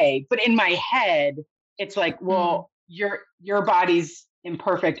RA, but in my head, it's like, well, your body's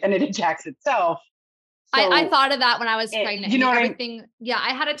imperfect and it attacks itself. So I thought of that when I was pregnant. You know, everything.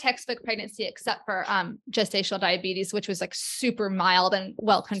 I had a textbook pregnancy except for gestational diabetes, which was like super mild and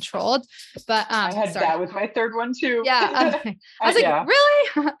well controlled. But I had that with my 3rd one too. Yeah, I was like,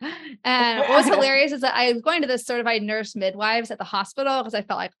 really? And what was hilarious is that I was going to this certified nurse midwives at the hospital because I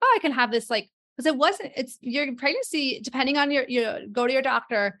felt like, I can have this because it's your pregnancy, depending on go to your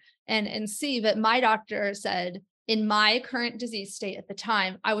doctor and see. But my doctor said, in my current disease state at the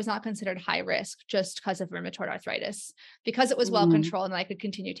time, I was not considered high risk just because of rheumatoid arthritis, because it was well controlled and I could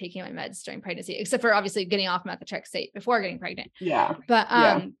continue taking my meds during pregnancy, except for obviously getting off methotrexate before getting pregnant. Yeah.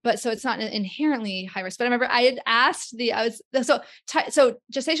 But so it's not inherently high risk. But I remember I had asked so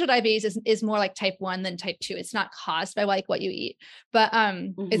gestational diabetes is more like type 1 than type 2. It's not caused by like what you eat, but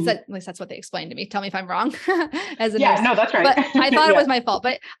it's at least that's what they explained to me. Tell me if I'm wrong. As a nurse. No, that's right. But I thought it was my fault.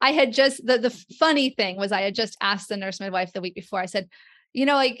 But I had just the funny thing was I had just asked the nurse midwife the week before. I said,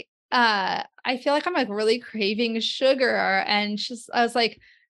 I feel like I'm like really craving sugar, and I was like,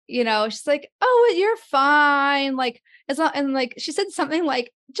 she's like, oh, you're fine. Like, as long, and like, she said something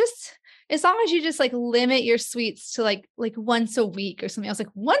like, just as long as you just like limit your sweets to like once a week or something. I was like,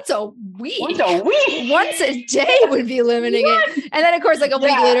 once a week, once a day would be limiting it. And then of course, like a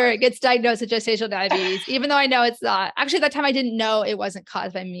week later, it gets diagnosed with gestational diabetes, even though I know it's not. Actually, at that time I didn't know it wasn't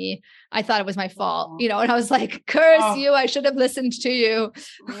caused by me. I thought it was my fault, and I was like, curse you. I should have listened to you.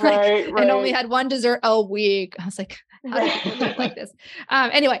 Right. And only had one dessert a week. I was like, how do people live like this?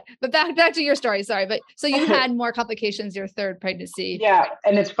 Anyway, but back to your story. Sorry. But so you had more complications your 3rd pregnancy. Yeah.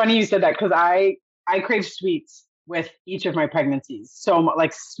 And it's funny you said that because I crave sweets with each of my pregnancies. So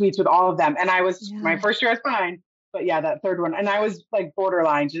like sweets with all of them. And I was, my first year I was fine, but that 3rd one. And I was like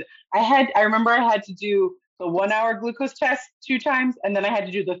borderline. I remember I had to do the 1 hour glucose test 2 times. And then I had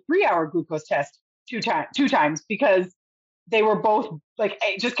to do the 3 hour glucose test two times because they were both like,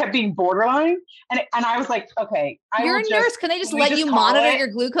 it just kept being borderline. And I was like, okay, you're a nurse. Can they just let you monitor your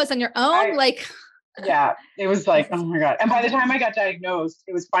glucose on your own? Yeah, it was like, oh my God. And by the time I got diagnosed,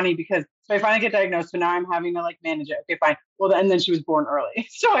 it was funny because so I finally get diagnosed. So now I'm having to like manage it. Okay, fine. Well, and then she was born early.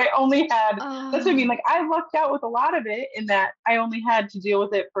 So I only had, that's what I mean. Like I lucked out with a lot of it in that I only had to deal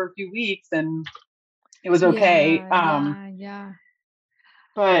with it for a few weeks and it was okay. But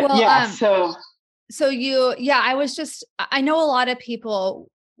I know a lot of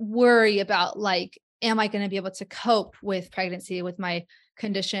people worry about like, am I going to be able to cope with pregnancy with my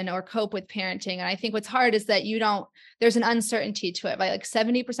condition or cope with parenting? And I think what's hard is that there's an uncertainty to it. Like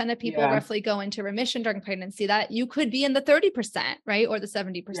 70% of people roughly go into remission during pregnancy, that you could be in the 30%, right? Or the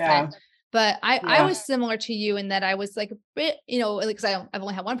 70%. Yeah. But I was similar to you in that I was like a bit, because I've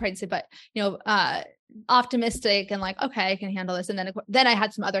only had one pregnancy, but, optimistic and like, okay, I can handle this. And then I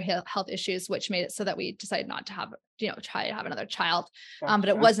had some other health issues, which made it so that we decided not to have, try to have another child. But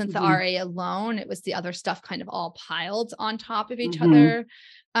it wasn't the RA alone. It was the other stuff kind of all piled on top of each other.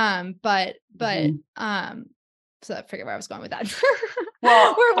 So I forget where I was going with that.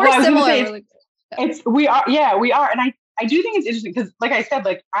 Well, we're similar. We are. And I do think it's interesting because like I said,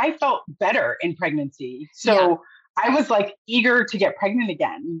 like I felt better in pregnancy. So I was like eager to get pregnant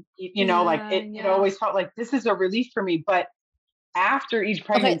again, it always felt like this is a relief for me. But after each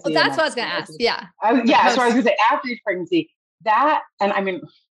pregnancy, okay, well, that's what I was going to ask. Yeah. So I was going to say after each pregnancy and I mean,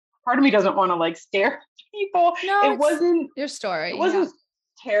 part of me doesn't want to like scare people. No, it wasn't your story. It wasn't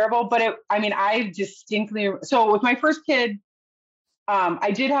terrible, but I distinctly, so with my first kid,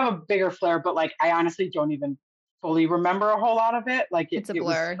 I did have a bigger flare, but like, I honestly don't even fully remember a whole lot of it. Like it's a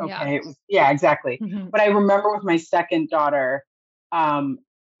blur. It was, exactly. Mm-hmm. But I remember with my second daughter,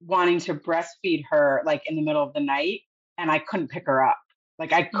 wanting to breastfeed her like in the middle of the night and I couldn't pick her up.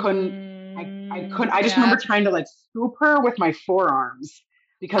 Like I couldn't, I just remember trying to like scoop her with my forearms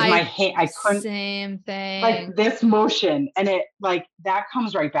because my hand, I couldn't. Same thing. Like this motion. And it like, that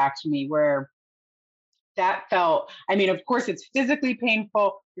comes right back to me where that felt, I mean, of course it's physically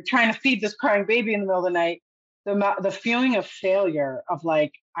painful. You're trying to feed this crying baby in the middle of the night. The feeling of failure of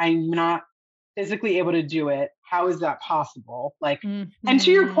like, I'm not physically able to do it. How is that possible? Like, and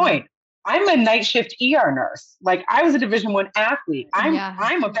to your point, I'm a night shift ER nurse. Like I was a Division I athlete. I'm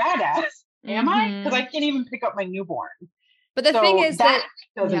a badass. Am I? Because I can't even pick up my newborn. But the thing is that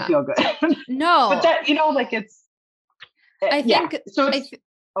doesn't feel good. No. But that, like it's, I think, so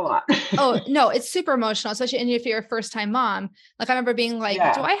a lot. Oh no, it's super emotional, especially if you're a first time mom. Like I remember being like, do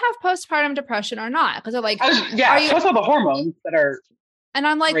Yeah. I have postpartum depression or not? Because they're like, Yeah. are you? Plus all the hormones that are And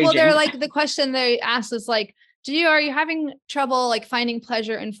I'm like, well, they're raging. like, the question they asked is like, are you having trouble like finding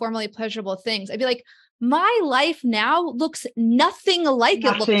pleasure in formally pleasurable things? I'd be like, my life now looks nothing like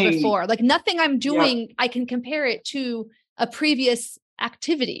it looked Nothing. before. Like nothing I'm Yep. doing, I can compare it to a previous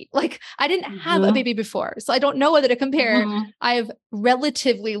activity. Like I didn't have a Hmm. baby before, so I don't know whether to compare. Hmm. I've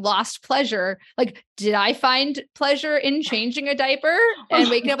relatively lost pleasure. Like, did I find pleasure in changing a diaper and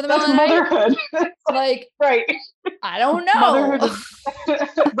waking up in the middle That's of the night? motherhood. Like, Right. I don't know. Motherhood is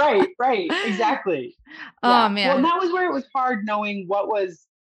right. Exactly. Oh Yeah. Well, and man. that was where it was hard knowing what was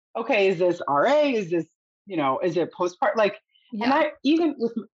okay. Is this RA? Is this, is it postpartum? Like, and Yeah. I even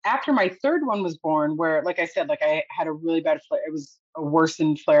with after my third one was born, where like I said, like I had a really bad flare. It was a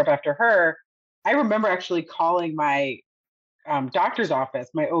worsened flare up after her. I remember actually calling my doctor's office,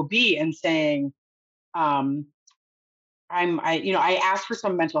 my OB, and saying, um, I asked for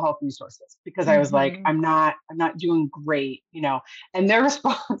some mental health resources because I was like, Mhm. I'm not doing great, and their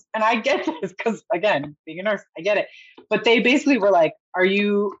response, and I get this because again, being a nurse, I get it, but they basically were like, are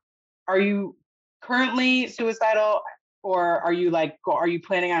you currently suicidal, or are you like, are you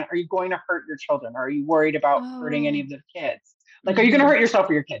planning on, are you going to hurt your children? Or are you worried about hurting any Oh. of the kids? Like, are you going to Mhm. hurt yourself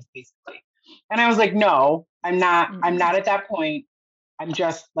or your kids, basically? And I was like, no, I'm Mm. not at that point. I'm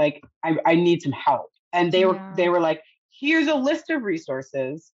just like, I need some help. And they Yeah. were like, here's a list of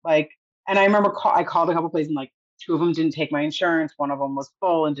resources. Like, and I remember I called a couple places and like two of them didn't take my insurance. One of them was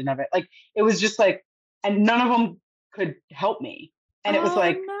full and didn't have it. Like, it was just like, and none of them could help me. And it was Oh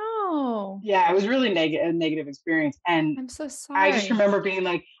like, no. yeah, it was really a negative experience. And I'm so I just sorry. remember being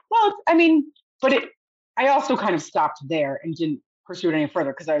like, well, I mean, but I also kind of stopped there and didn't pursue it any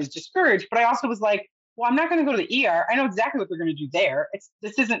further because I was discouraged. But I also was like, well, I'm not going to go to the ER. I know exactly what they're going to do there.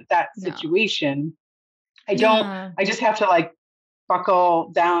 This isn't that No. situation. Yeah. I just have to like buckle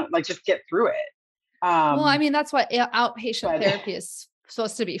down, like just get through it. Well, I mean, that's what outpatient But therapy is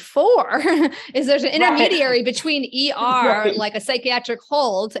supposed to be for. Is there's an right, intermediary between ER, right, like a psychiatric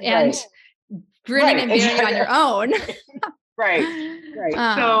hold, and right, grinning right, and bearing it on exactly, your own. right, right.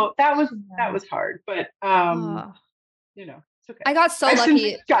 um, So that yeah. was hard, but Oh, it's okay. I got so I've since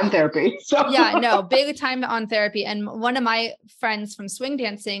lucky. gotten therapy, so Yeah, no, big time on therapy. And one of my friends from swing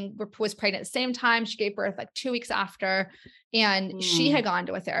dancing was pregnant at the same time. She gave birth like 2 weeks after, and she mm. had gone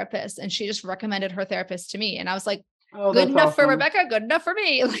to a therapist and she just recommended her therapist to me. And I was like, Oh, good that's enough for awesome. Rebecca, good enough for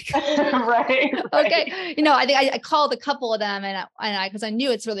me. Like, Right, right. okay. I think I called a couple of them because I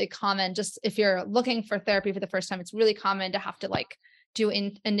knew it's really common. Just if you're looking for therapy for the first time, it's really common to have to like do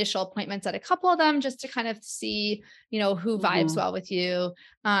initial appointments at a couple of them just to kind of see, who vibes Hmm. well with you.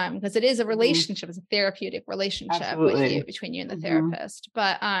 Because it is a Hmm. relationship, it's a therapeutic relationship Absolutely. between you and the Hmm. therapist.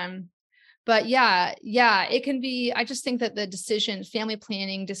 But yeah, it can be, I just think that the decisions, family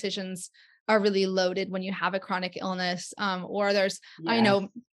planning decisions are really loaded when you have a chronic illness. I Yes. know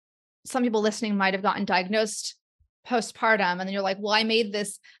some people listening might have gotten diagnosed postpartum, and then you're like, well,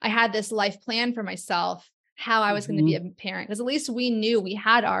 I had this life plan for myself, how I was going to be Hmm. a parent. Cause at least we knew we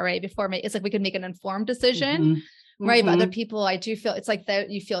had RA before. It's like we could make an informed decision. Hmm. Right. But other Hmm. people, I do feel it's like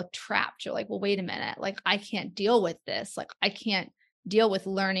that you feel trapped. You're like, well, wait a minute. Like, I can't deal with this. Like, I can't deal with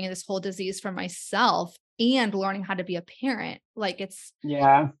learning this whole disease for myself and learning how to be a parent. Like, it's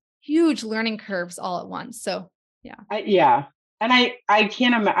Yeah. huge learning curves all at once. So, yeah. Yeah. And I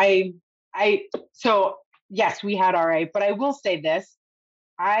can't imagine. So yes, we had RA, but I will say this.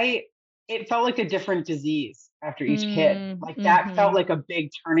 I It felt like a different disease after each kid. Like that felt Mm-hmm. like a big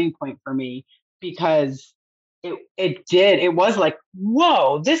turning point for me because it was like,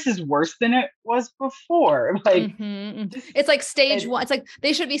 whoa, this is worse than it was before. Like Mm-hmm. this It's like stage and one. It's like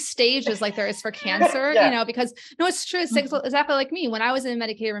they should be stages like there is for cancer, yeah. because no, it's true. It's Mhm. exactly like me. When I was in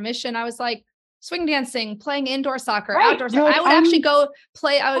medicated remission, I was like swing dancing, playing indoor soccer, Right. outdoor You're soccer. like, I would actually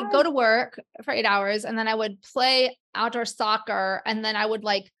I would go fine. to work for 8 hours and then I would play outdoor soccer. And then I would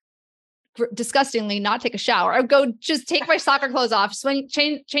like disgustingly not take a shower. I would go just take my soccer clothes off,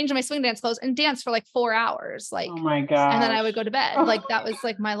 change my swing dance clothes and dance for like 4 hours. Oh Like, my and then gosh. I would go to bed. Like that was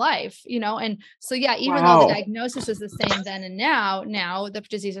like my life, And so, yeah, even though the Wow. diagnosis is the same then and now the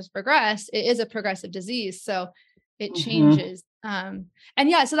disease has progressed, it is a progressive disease. So it Hmm. changes. And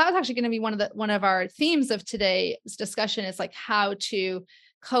yeah, so that was actually going to be one of our themes of today's discussion is like how to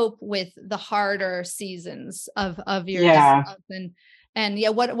cope with the harder seasons of your disease. Yeah. And yeah,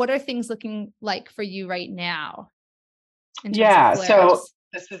 what are things looking like for you right now in terms of Yeah. So flare-ups?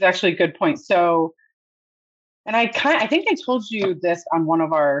 this is actually a good point. So, and I think I told you this on one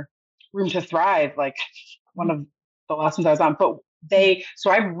of our Room to Thrive, like one Mhm. of the last ones I was on, but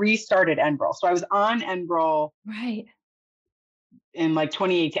so I restarted Enbrel. So I was on Enbrel right in like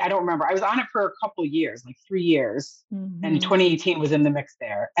 2018. I don't remember. I was on it for a couple years, like 3 years. And Mm-hmm. 2018 was in the mix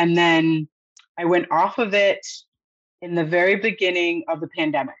there. And then I went off of it in the very beginning of the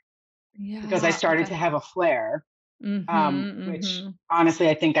pandemic because I started to have a flare. Which honestly,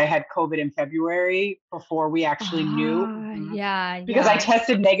 I think I had COVID in February before we actually knew. Because I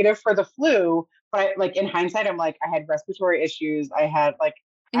tested negative for the flu, but like in hindsight, I'm like, I had respiratory issues. I had like,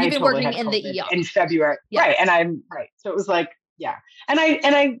 and you've been totally working had in COVID the ER in February. Yeah. Right. And I'm right. So it was like, yeah. And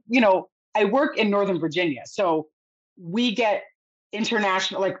I, I work in Northern Virginia. So we get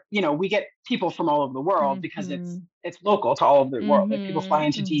international, like, we get people from all over the world because it's local to all over the world. Like people fly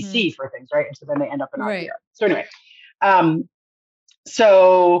into DC for things, right? And so then they end up in our ER. So anyway,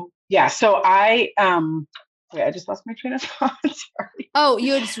 so yeah, so I wait, I just lost my train of thought. Sorry. Oh,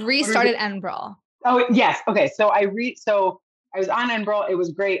 you had restarted Enbrel. Oh yes. Okay. So I was on Enbrel. It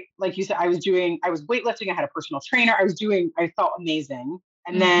was great. Like you said, I was weightlifting. I had a personal trainer. I felt amazing.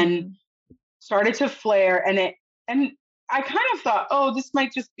 And then started to flare and I kind of thought, oh, this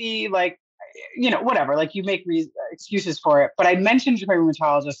might just be like, whatever, like you make excuses for it. But I mentioned to my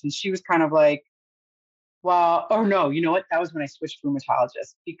rheumatologist and she was kind of like, well, or no, you know what? That was when I switched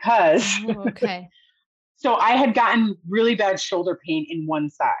rheumatologists because okay. So I had gotten really bad shoulder pain in one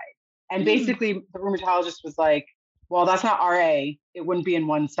side. And basically the rheumatologist was like, well, that's not RA. It wouldn't be in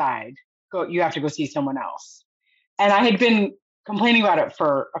one side. You have to go see someone else. And I had been complaining about it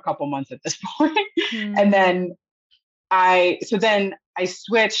for a couple months at this point. And then I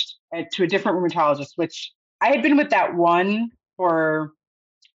switched to a different rheumatologist, which I had been with that one for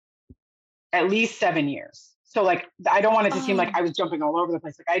at least 7 years. So like, I don't want it to seem like I was jumping all over the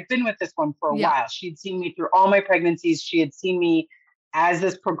place. Like I'd been with this one for a while. She'd seen me through all my pregnancies. She had seen me as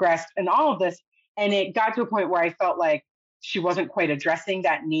this progressed and all of this. And it got to a point where I felt like she wasn't quite addressing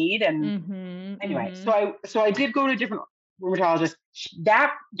that need. And anyway, so I did go to a different rheumatologist.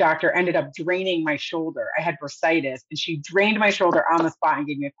 That doctor ended up draining my shoulder. I had bursitis and she drained my shoulder on the spot and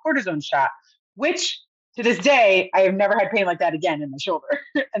gave me a cortisone shot, which to this day, I have never had pain like that again in my shoulder.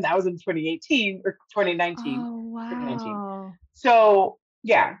 And that was in 2018 or 2019. Oh, wow. 2019. So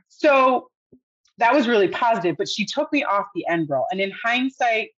yeah, so that was really positive, but she took me off the Enbrel. And in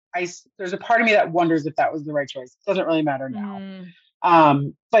hindsight, there's a part of me that wonders if that was the right choice. It doesn't really matter now.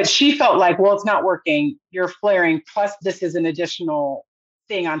 But she felt like, well, it's not working. You're flaring. Plus this is an additional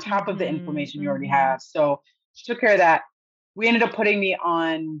thing on top of the inflammation you already have. So she took care of that. We ended up putting me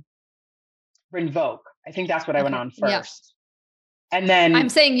on Rinvoq. I think that's what I went on first. Yep. And then I'm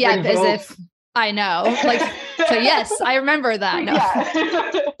saying Rinvoq, as if I know. Like, so yes, I remember that. No.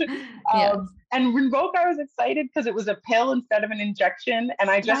 Yeah. And Rinvoq, I was excited because it was a pill instead of an injection. And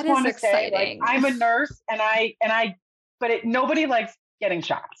I just want to say, like, I'm a nurse but nobody likes getting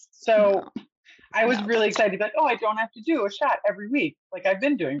shots. So I was really excited, like, oh, I don't have to do a shot every week like I've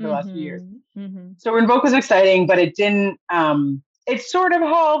been doing for the last few years. So Rinvoq was exciting, but it didn't, it sort of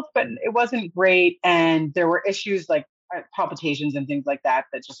helped, but it wasn't great. And there were issues like palpitations and things like that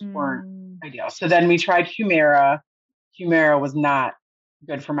just weren't ideal. So then we tried Humira. Humira was not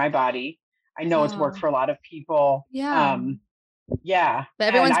good for my body. I know it's worked for a lot of people. Yeah. But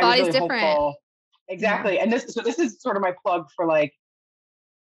everyone's body's really different. Hopeful. Exactly. And this is sort of my plug for like,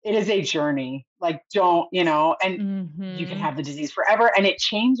 it is a journey. Like, don't, and you can have the disease forever and it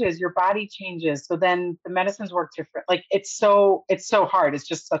changes, your body changes. So then the medicines work different. Like it's so hard. It's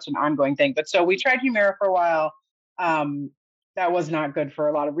just such an ongoing thing. But so we tried Humira for a while. That was not good for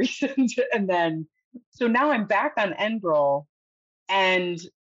a lot of reasons. And then, so now I'm back on Enbrel and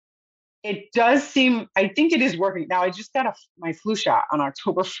it does seem, I think it is working. Now I just got my flu shot on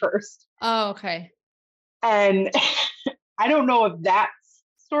October 1st. Oh, okay. And I don't know if that's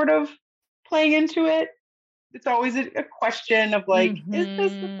sort of playing into it. It's always a question of like, is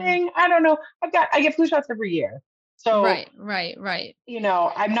this the thing? I don't know. I get flu shots every year. So right.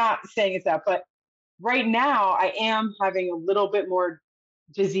 I'm not saying it's that, but right now I am having a little bit more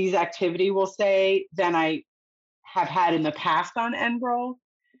disease activity, we'll say, than I have had in the past on Enbrel.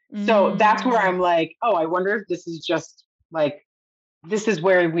 So that's where I'm like, oh, I wonder if this is just like, this is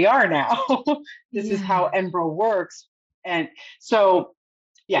where we are now. This is how Enbrel works. And so,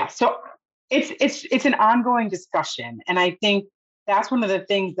 so it's an ongoing discussion. And I think that's one of the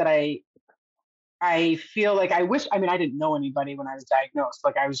things that I feel like I didn't know anybody when I was diagnosed.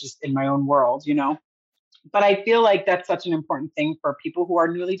 Like I was just in my own world, but I feel like that's such an important thing for people who are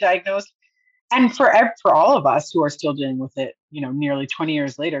newly diagnosed. And for all of us who are still dealing with it, nearly 20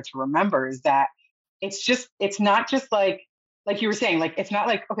 years later, to remember is that it's not just like you were saying, like, it's not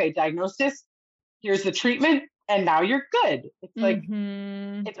like, okay, diagnosis, here's the treatment, and now you're good. It's like,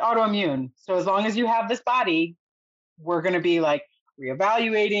 Mm-hmm. it's autoimmune. So as long as you have this body, we're going to be like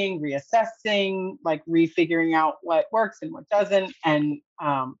reevaluating, reassessing, like refiguring out what works and what doesn't, and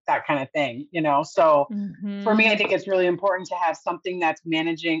that kind of thing, So for me, I Mm-hmm. think it's really important to have something that's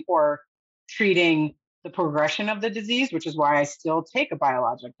managing or treating the progression of the disease, which is why I still take a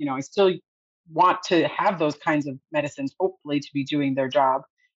biologic. I still want to have those kinds of medicines, hopefully, to be doing their job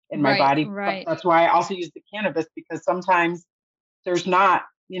in my Right, body. But right, that's why I also use the cannabis, because sometimes there's not,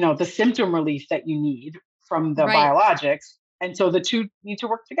 the symptom relief that you need from the right. biologics. And so the two need to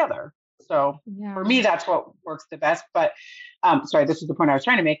work together. So for Yeah. me, that's what works the best. But sorry, this is the point I was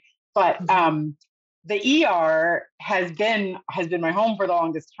trying to make. But the ER has been my home for the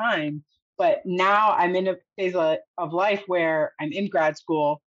longest time. But now I'm in a phase of life where I'm in grad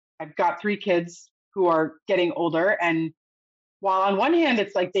school. I've got 3 kids who are getting older, and while on one hand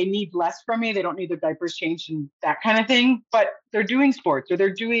it's like they need less from me, they don't need their diapers changed and that kind of thing, but they're doing sports, or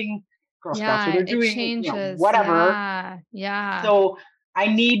they're doing Girl Scouts, or Yeah, they're it doing, changes. whatever. Yeah. Yeah. So I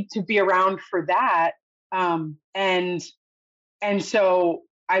need to be around for that. And so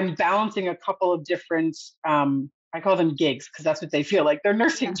I'm balancing a couple of different, I call them gigs because that's what they feel like. They're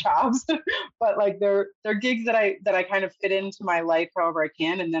nursing Yeah. jobs, but like they're gigs that I kind of fit into my life however I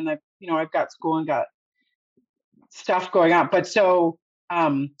can. And then I've got school and got stuff going on. But so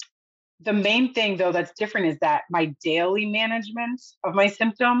the main thing though that's different is that my daily management of my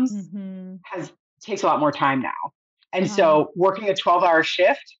symptoms Mm-hmm. has takes a lot more time now. And Uh, so working a 12-hour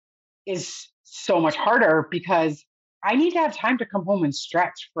shift is so much harder because I need to have time to come home and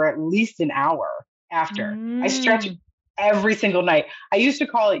stretch for at least an hour after. I stretch mm, every single night. I used to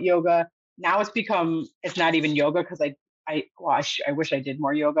call it yoga. Now it's not even yoga because I wish I did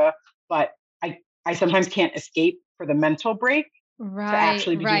more yoga, but I sometimes can't escape for the mental break to right,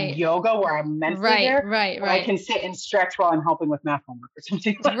 actually be doing right, yoga where I'm mentally right, there, right, but I right. can sit and stretch while I'm helping with math homework or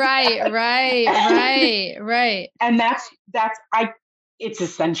something like Right, right, that. right, right. And it's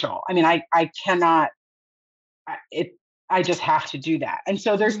essential. I mean, I cannot, it, I just have to do that. And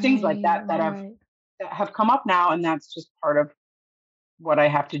so there's things like Right, that right. that have come up now, and that's just part of what I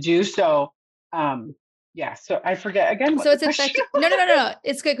have to do. So, um, yeah, so I forget again what So the it's question affecting no, no, was. no, no.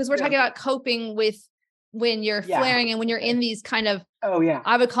 It's good because we're Yeah. talking about coping with when you're Yeah. flaring and when you're in Okay. these kind of, Oh yeah.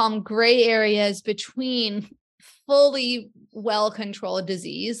 I would call them gray areas between fully well-controlled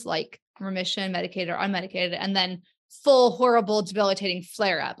disease, like remission, medicated or unmedicated, and then full, horrible, debilitating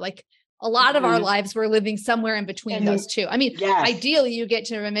flare-up. Like a lot of our Hmm. lives, we're living somewhere in between And those two. I mean, yes. ideally, you get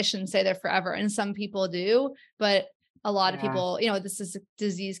to remission, stay there forever, and some people do, but a lot of Yeah. people, this is a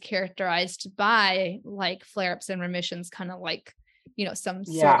disease characterized by like flare-ups and remissions, kind of like,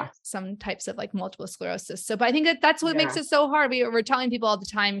 Yeah. some types of like multiple sclerosis. So, but I think that that's what makes Yeah. it so hard. We're telling people all the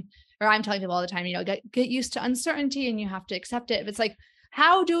time, or I'm telling people all the time, get used to uncertainty and you have to accept it. If it's like,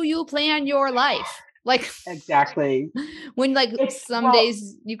 how do you plan your life? Like Exactly. when like It's some well,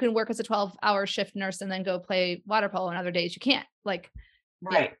 days you can work as a 12-hour shift nurse and then go play water polo, and other days you can't. Like, yeah.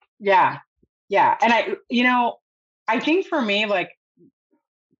 right. Yeah. Yeah. And I think for me, like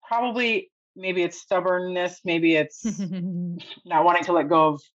probably maybe it's stubbornness, maybe it's not wanting to let go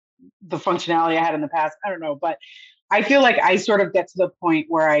of the functionality I had in the past. I don't know, but I feel like I sort of get to the point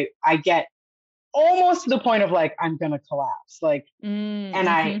where I get almost to the point of like I'm gonna collapse. Like and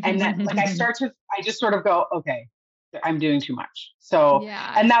that like Mm. I just sort of go, okay, I'm doing too much. So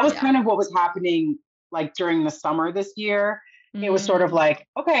Yeah. and that was Yeah. kind of what was happening like during the summer this year. It was sort of Mm. like,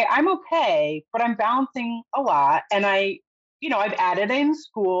 okay, I'm okay, but I'm balancing a lot. And I've added in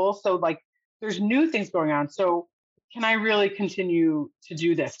school. So like there's new things going on. So can I really continue to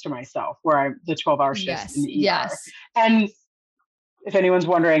do this to myself where I'm the 12-hour shifts in Yes. the ER? Yes. And if anyone's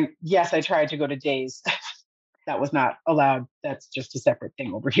wondering, yes, I tried to go to days. That was not allowed. That's just a separate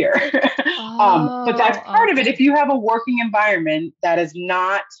thing over here. But that's Oh, part of it. If okay. you have a working environment that is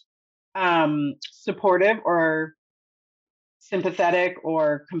not supportive or sympathetic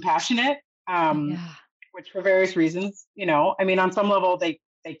or compassionate, Yeah. which for various reasons, I mean, on some level, they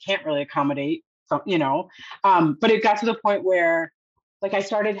can't really accommodate, but it got to the point where like I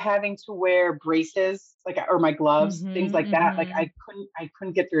started having to wear braces, like or my gloves, things like that. Like Mm-hmm. I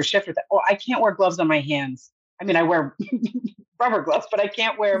couldn't get through a shift with that. Oh, I can't wear gloves on my hands. I mean, I wear rubber gloves, but I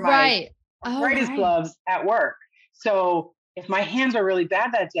can't wear my Right. Oh, arthritis right. gloves at work. So if my hands are really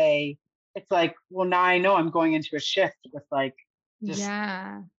bad that day, it's like, well, now I know I'm going into a shift with like just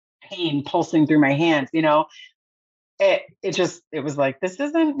Yeah. pain pulsing through my hands. It was like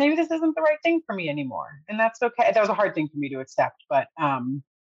maybe this isn't the right thing for me anymore, and that's okay. That was a hard thing for me to accept, but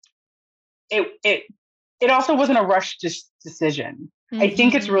it also wasn't a rushed decision. I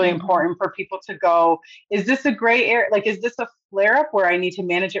think it's really Mm-hmm. important for people to go, is this a gray area? Like, is this a flare up where I need to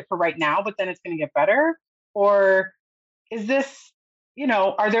manage it for right now, but then it's going to get better? Or is this,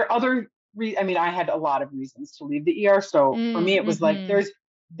 are there other, I mean, I had a lot of reasons to leave the ER. So for me, it was like,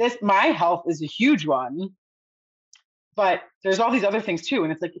 Mm-hmm. my health is a huge one, but there's all these other things too.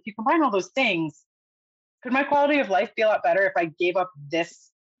 And it's like, if you combine all those things, could my quality of life be a lot better if I gave up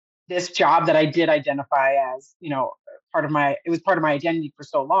this job that I did identify as, it was part of my identity for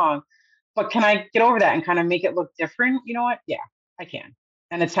so long, but can I get over that and kind of make it look different? You know what? Yeah, I can.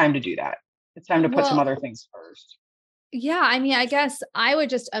 And it's time to do that. It's time to put some Well, other things first. yeah, I mean, I guess I would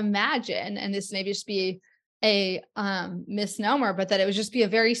just imagine, and this maybe just be a misnomer, but that it would just be a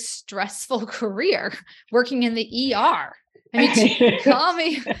very stressful career working in the ER. I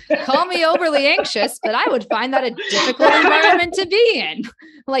mean, call me overly anxious, but I would find that a difficult environment to be in,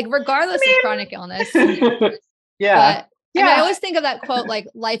 like regardless of chronic illness. Yeah. But I mean, I always think of that quote, like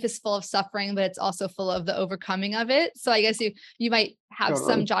life is full of suffering, but it's also full of the overcoming of it. So I guess you might have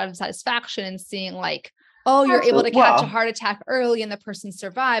some job of satisfaction in seeing like, oh, you're able to catch a heart attack early and the person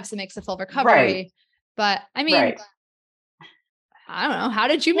survives and makes a full recovery. Right. But I mean, I don't know. How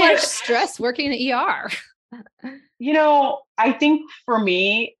did you manage stress working in the ER? I think for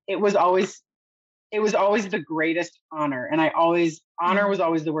me, it was always the greatest honor. And honor was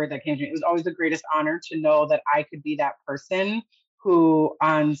always the word that came to me. It was always the greatest honor to know that I could be that person who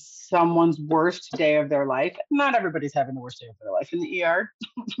on someone's worst day of their life, not everybody's having the worst day of their life in the ER,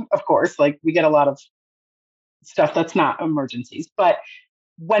 of course, like we get a lot of stuff that's not emergencies, but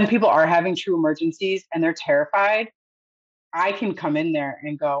when people are having true emergencies and they're terrified, I can come in there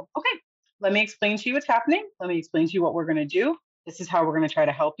and go, okay, let me explain to you what's happening. Let me explain to you what we're going to do. This is how we're going to try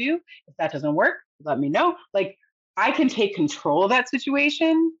to help you. If that doesn't work, let me know. Like I can take control of that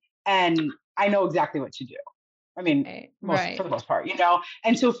situation and I know exactly what to do. I mean, for the most part,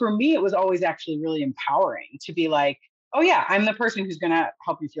 And so for me, it was always actually really empowering to be like, oh yeah, I'm the person who's going to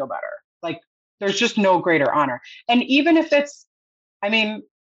help you feel better. Like there's just no greater honor. And even if it's, I mean,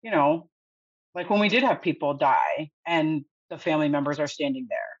 like when we did have people die and the family members are standing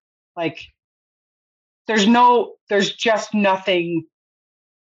there, like there's nothing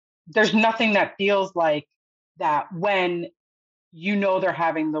that feels like that when they're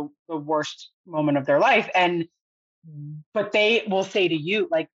having the worst moment of their life but they will say to you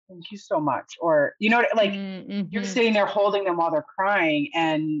like, thank you so much, or like you're sitting there holding them while they're crying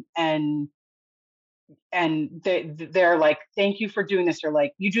and they're like, thank you for doing this, or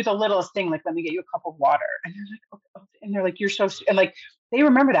like you do the littlest thing, like let me get you a cup of water, and they're like, okay. And they're like, you're so, and like they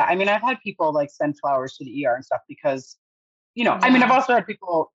remember that. I mean, I've had people like send flowers to the ER and stuff because I mean, I've also had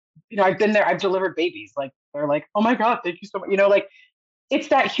people, I've been there, I've delivered babies, like they're like, oh my God, thank you so much, like it's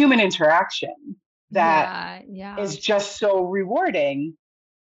that human interaction that is just so rewarding.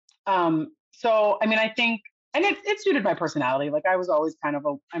 So I mean, I think, and it suited my personality. Like I was always I've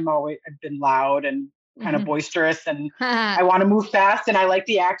been loud and kind of boisterous, and I want to move fast, and I like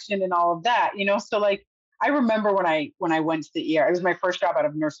the action and all of that, so like I remember when I went to the ER, it was my first job out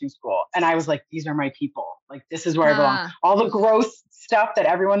of nursing school, and I was like, these are my people, like this is where I belong. All the gross stuff that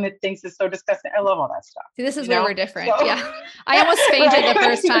everyone that thinks is so disgusting, I love all that stuff. See, this is where we're different. So, yeah, I almost fainted the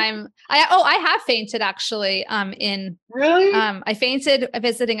first time. I have fainted actually. Really? I fainted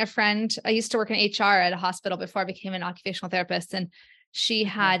visiting a friend. I used to work in HR at a hospital before I became an occupational therapist, and she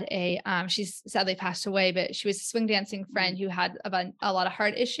had she's sadly passed away, but she was a swing dancing friend who had a lot of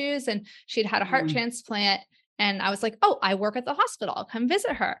heart issues, and she'd had a heart transplant. And I was like, oh, I work at the hospital, I'll come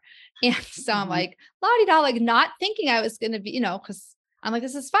visit her. And so I'm like, la-di-da, like not thinking I was going to be, cause I'm like,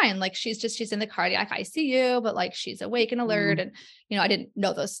 this is fine. Like, she's in the cardiac ICU, but like, she's awake and alert. And, I didn't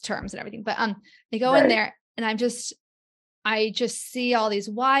know those terms and everything, but, they go in there and I just see all these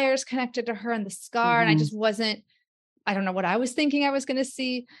wires connected to her and the scar. And I don't know what I was thinking I was going to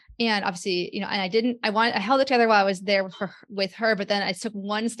see. And obviously, and I held it together while I was there with her, but then I took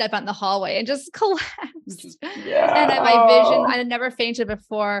one step out in the hallway and just collapsed. Yeah. And my vision, I had never fainted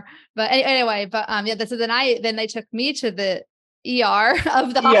before, but anyway, so then they took me to the ER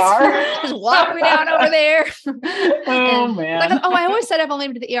of the hospital, just walk me down over there. Man. I always said I've only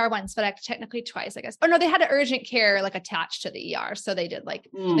been to the ER once, but technically twice, I guess. Oh no, they had an urgent care like attached to the ER. So they did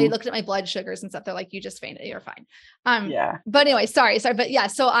they looked at my blood sugars and stuff. They're like, you just fainted, you're fine. But anyway, sorry. But yeah,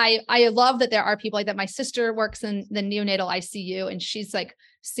 so I love that there are people like that. My sister works in the neonatal ICU and she's like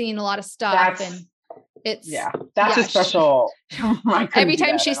seen a lot of stuff that's a special. Every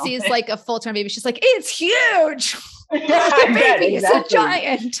time she sees like a full-term baby, she's like, it's huge. The baby is a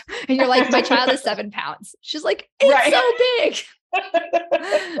giant. And you're like, my child is 7 pounds. She's like, it's so big.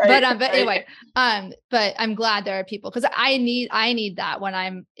 But anyway, but I'm glad there are people, because I need that when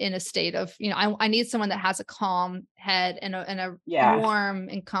I'm in a state of, I need someone that has a calm head and a warm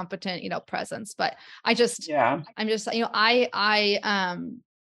and competent, presence. But I'm just,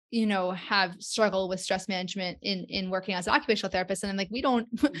 have struggled with stress management in working as an occupational therapist. And I'm like, we don't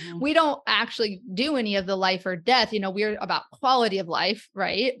actually do any of the life or death, we're about quality of life.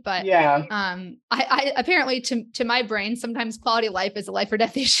 Right. But I apparently to my brain, sometimes quality of life is a life or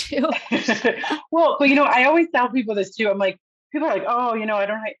death issue. Well, but I always tell people this too. I'm like, people are like, oh, I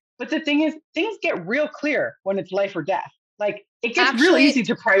don't know. But the thing is, things get real clear when it's life or death. Like it gets really easy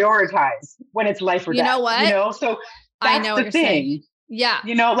to prioritize when it's life or death. You know what? So that's I know what the you're thing. saying. Yeah.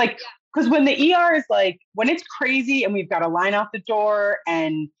 Because when the ER is like, when it's crazy and we've got a line out the door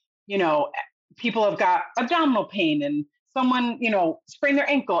and, people have got abdominal pain and someone, sprained their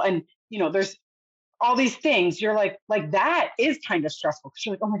ankle and, there's all these things, you're like that is kind of stressful. Because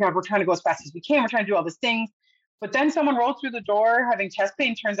you're like, oh my God, we're trying to go as fast as we can. We're trying to do all these things. But then someone rolls through the door having chest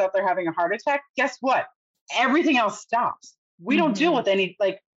pain, turns out they're having a heart attack. Guess what? Everything else stops. We don't deal with any,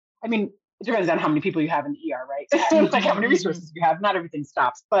 it depends on how many people you have in the ER, right? Like how many resources you have. Not everything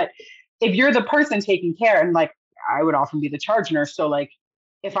stops. But if you're the person taking care, and like I would often be the charge nurse. So like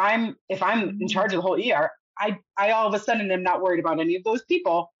if I'm in charge of the whole ER, I all of a sudden am not worried about any of those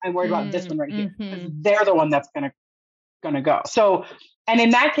people. I'm worried about this one right here. Because they're the one that's gonna go. So, and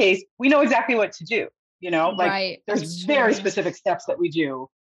in that case, we know exactly what to do. There's very specific steps that we do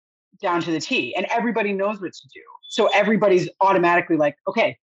down to the T, and everybody knows what to do. So everybody's automatically like,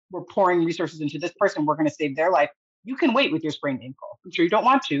 okay, we're pouring resources into this person. We're going to save their life. You can wait with your sprained ankle. I'm sure you don't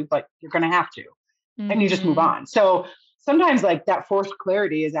want to, but you're going to have to. And you just move on. So sometimes like that forced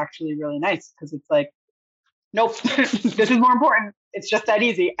clarity is actually really nice, because it's like, nope, this is more important. It's just that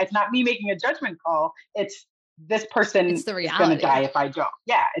easy. It's not me making a judgment call. It's this person is going to die if I don't.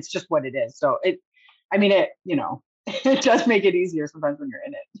 Yeah, it's just what it is. So it does make it easier sometimes when you're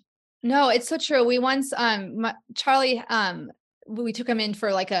in it. No, it's so true. We once, Charlie, we took him in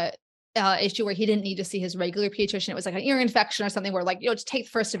for like a issue where he didn't need to see his regular pediatrician. It was like an ear infection or something where like, just take the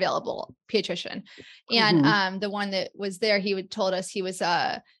first available pediatrician. And the one that was there, he told us he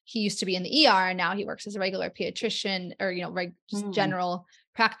used to be in the ER and now he works as a regular pediatrician or, just general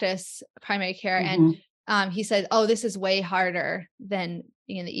practice, primary care. And he said, oh, this is way harder than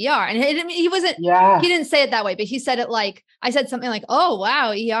being in the ER. And he didn't say it that way, but he said it like, I said something like, oh,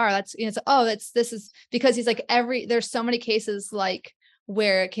 wow, ER, that's, this is because he's like there's so many cases like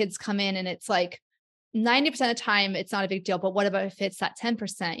where kids come in and it's like 90% of the time, it's not a big deal. But what about if it's that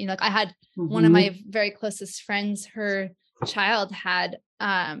 10%? Like I had one of my very closest friends, her child had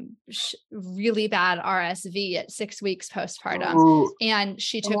really bad RSV at 6 weeks postpartum. And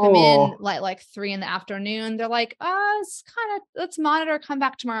she took him in like 3 p.m. They're like, let's monitor, come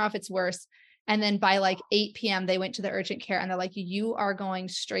back tomorrow if it's worse. And then by like 8 p.m. they went to the urgent care and they're like, you are going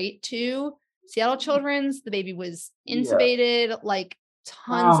straight to Seattle Children's. The baby was intubated, like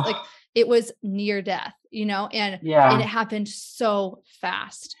tons, like it was near death, and it happened so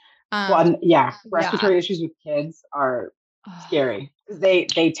fast. Respiratory issues with kids are scary because they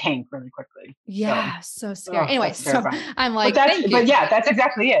tank really quickly. So scary. Anyway, so I'm like, but that's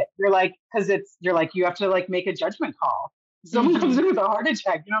exactly it. You're like, you have to like make a judgment call. Someone comes in with a heart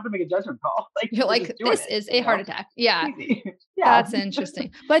attack, you don't have to make a judgment call. Like you're like, this is a heart attack. Yeah. That's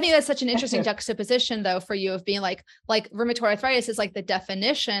interesting. But I think that's such an interesting juxtaposition though, for you of being like rheumatoid arthritis is like the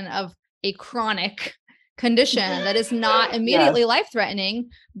definition of a chronic condition that is not immediately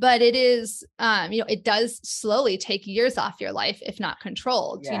life-threatening, but it is, it does slowly take years off your life if not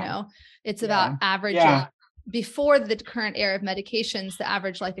controlled. It's about average before the current era of medications, the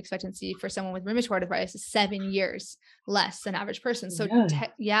average life expectancy for someone with rheumatoid arthritis is 7 years less than average person. So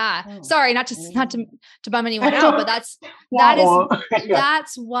sorry, not to bum anyone out, but that's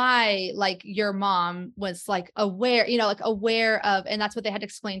why like your mom was like aware, aware of, and that's what they had to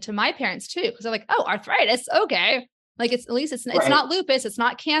explain to my parents too. Cause they're like, oh, arthritis. Okay. Like it's not lupus. It's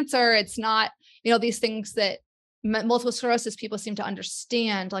not cancer. It's not, these things that multiple sclerosis people seem to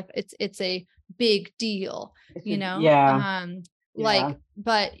understand. Like it's a big deal, but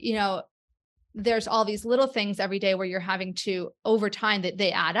there's all these little things every day where you're having to over time that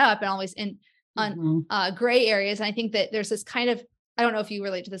they add up and always in gray areas. And I think that there's this kind of, I don't know if you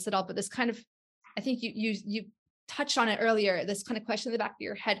relate to this at all, but this kind of, I think you touched on it earlier, this kind of question in the back of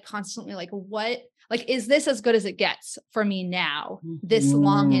your head constantly, like is this as good as it gets for me now, this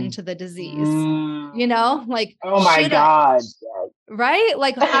long into the disease, like, oh my God. Right?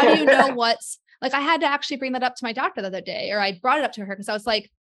 Like, how do you know what's like, I had to actually bring that up to my doctor the other day, or I brought it up to her because I was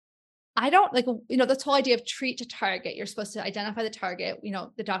like, I don't like, this whole idea of treat to target. You're supposed to identify the target,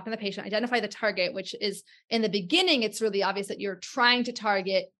 the doctor and the patient identify the target, which is in the beginning, it's really obvious that you're trying to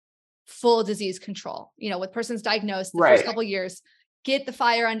target full disease control, with persons diagnosed the first couple of years, get the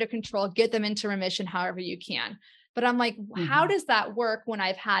fire under control, get them into remission, however you can. But I'm like, how does that work when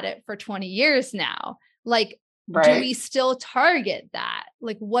I've had it for 20 years now? Like, do we still target that?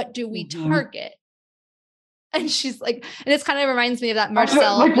 Like, what do we target? And she's like, and it's kind of reminds me of that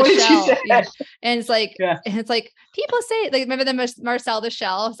Marcel the Shell. And it's like, people say, like, remember the Marcel the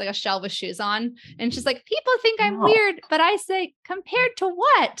Shell? It's like a shell with shoes on. And she's like, people think I'm weird, but I say, compared to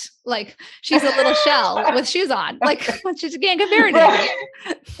what? Like, she's a little shell with shoes on. Like, she can't compare anything.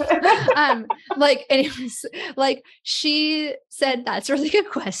 Like, anyways, like, she said, that's a really good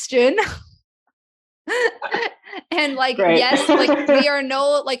question. And like, yes, like we are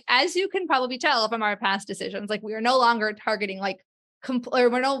as you can probably tell from our past decisions, like we are no longer targeting or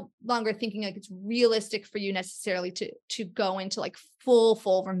we're no longer thinking like it's realistic for you necessarily to go into like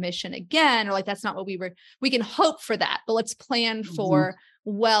full remission again, or like, that's not what we can hope for that, but let's plan for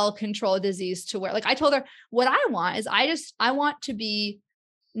well-controlled disease to where, like, I told her what I want is I want to be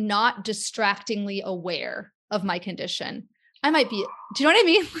not distractingly aware of my condition. I might be, do you know what I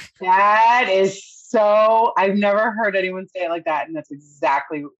mean? That is so, I've never heard anyone say it like that. And that's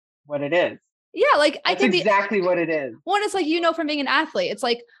exactly what it is. Yeah. Like that's exactly what it is. One, it's like, from being an athlete, it's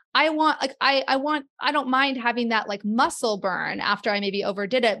like, I don't mind having that like muscle burn after I maybe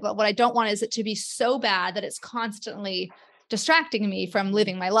overdid it. But what I don't want is it to be so bad that it's constantly distracting me from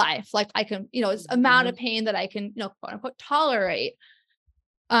living my life. Like I can, it's amount of pain that I can, quote unquote, tolerate.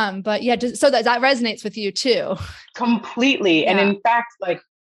 But yeah, so that resonates with you too. Completely. Yeah. And in fact, like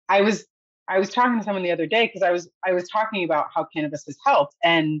I was talking to someone the other day because I was talking about how cannabis has helped.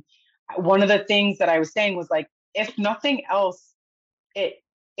 And one of the things that I was saying was like, if nothing else, it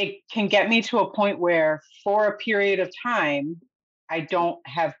can get me to a point where for a period of time, I don't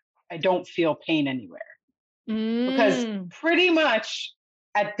feel pain anywhere. Because pretty much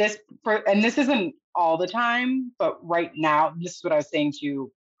and this isn't all the time, but right now, this is what I was saying to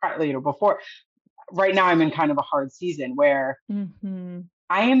you before. Right now, I'm in kind of a hard season where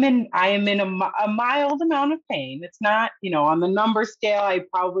I am in a mild amount of pain. It's not, on the number scale, I'd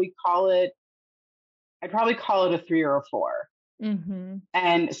probably call it a 3 or a 4.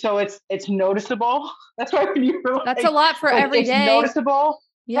 And so it's noticeable. That's why when you were that's a lot for every day. It's noticeable.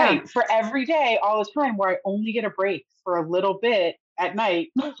 Yeah. Right. For every day, all the time, where I only get a break for a little bit at night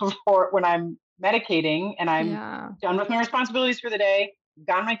before when I'm medicating and I'm done with my responsibilities for the day,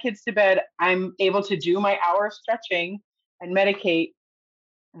 gotten my kids to bed, I'm able to do my hour of stretching and medicate.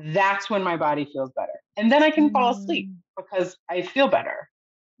 That's when my body feels better. And then I can fall asleep because I feel better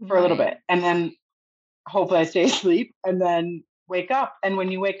for a little bit. And then hopefully I stay asleep and then wake up. And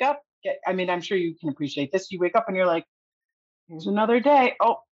when you wake up, I'm sure you can appreciate this. You wake up and you're like, here's another day.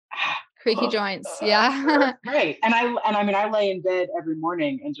 Oh, creaky joints. Yeah. Right. And I lay in bed every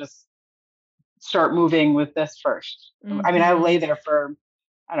morning and just start moving with this first. I lay there for,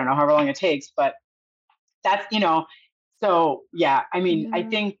 I don't know, however long it takes, but that's, so yeah, I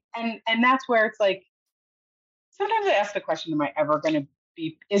think, and that's where it's like, sometimes I ask the question, am I ever going to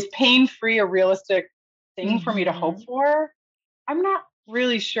is pain-free a realistic thing for me to hope for? I'm not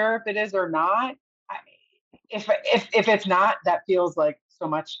really sure if it is or not. If it's not, that feels like so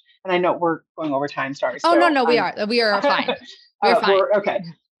much. And I know we're going over time. Sorry. Oh, so no, we are fine. We're fine. Okay.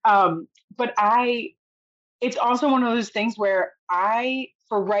 But it's also one of those things where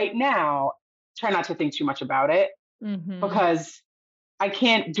for right now, try not to think too much about it because I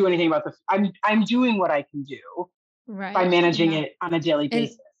can't do anything about I'm doing what I can do by managing it on a daily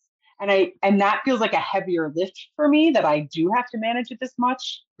basis. And that feels like a heavier lift for me, that I do have to manage it this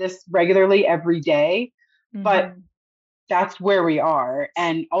regularly every day. But that's where we are.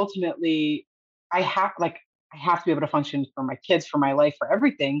 And ultimately I have to be able to function for my kids, for my life, for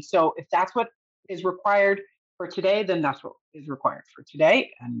everything. So if that's what is required for today, then that's what is required for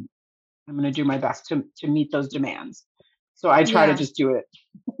today. And I'm going to do my best to meet those demands. So I try to just do it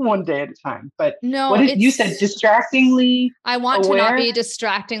one day at a time. But no, what did you said? Distractingly I want aware? To not be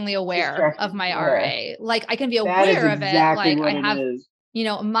distractingly aware of my RA. Like I can be aware of it. Like I have,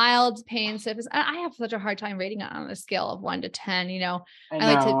 mild pain. I have such a hard time rating it on a scale of 1 to 10.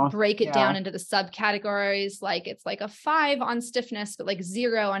 I like to break it down into the subcategories. Like it's like a 5 on stiffness, but like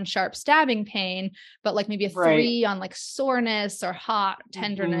 0 on sharp stabbing pain, but like maybe a 3 on like soreness or hot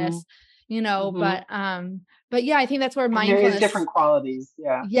tenderness. But yeah, I think that's where mindfulness. There is different qualities.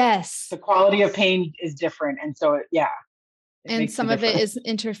 Yeah. Yes. The quality of pain is different. And so, And some of it is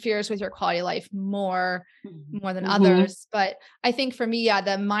interferes with your quality of life more than Mm-hmm. others. But I think for me,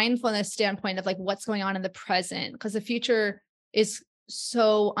 the mindfulness standpoint of like what's going on in the present, because the future is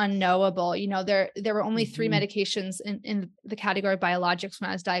so unknowable. There were only 3 Mm-hmm. medications in the category of biologics when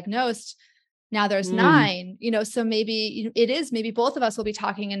I was diagnosed. Now there's Mm. 9, so maybe maybe both of us will be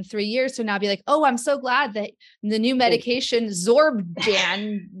talking in 3 years. So now be like, oh, I'm so glad that the new medication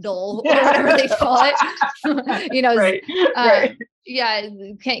Zorbandol or whatever they call it, Right. uh, Right. yeah,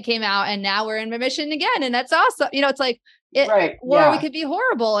 came out and now we're in remission again. And that's awesome. It's like Right. or we Yeah. could be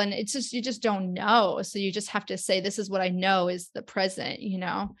horrible. And it's just, you just don't know. So you just have to say, this is what I know is the present.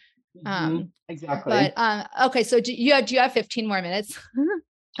 Mm-hmm. Um, Exactly. but, okay. So do you have 15 more minutes?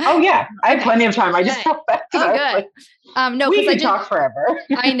 Oh yeah, I have Okay. plenty of time. I just Okay. felt that because Oh, I was good. like, No, we because I can did. talk forever.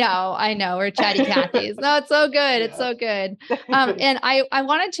 I know. We're chatty Cathy's. No, it's so good. It's Yeah. so good. And I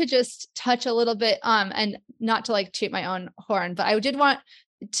wanted to just touch a little bit, and not to like toot my own horn, but I did want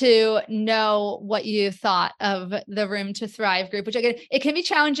to know what you thought of the Room to Thrive group, which again, it can be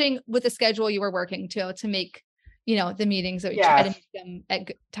challenging with the schedule you were working to make, the meetings that we try to Yes. make them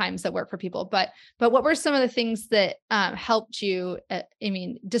at times that work for people. But what were some of the things that helped you?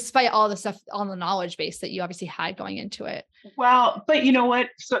 Despite all the stuff, all the knowledge base that you obviously had going into it. Well, but you know what?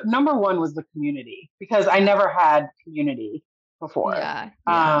 So number one was the community because I Yeah. never had community before. Yeah.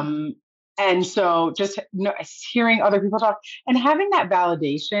 And so just hearing other people talk and having that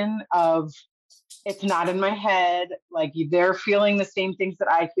validation of it's not in my head. Like they're feeling the same things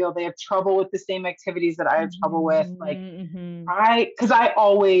that I feel. They have trouble with the same activities that I have trouble with. Like Mm-hmm. because I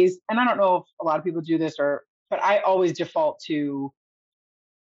always, and I don't know if a lot of people do this but I always default to,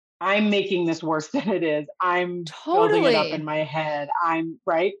 I'm making this worse than it is. I'm building it up in Totally. my head. I'm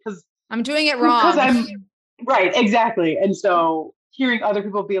right. I'm doing it Because wrong. I'm right. Exactly. And so hearing other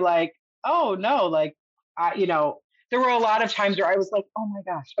people be like, oh no, like, there were a lot of times where I was like, oh my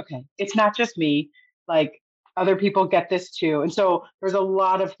gosh, okay, it's not just me. Like other people get this too. And so there's a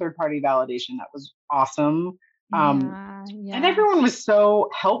lot of third party validation that was awesome. Um, and Yeah. everyone was so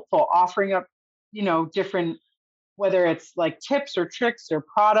helpful offering up, different, whether it's like tips or tricks or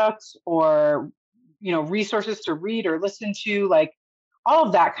products or, resources to read or listen to, like all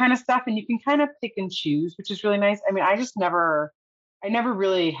of that kind of stuff. And you can kind of pick and choose, which is really nice. I mean, I never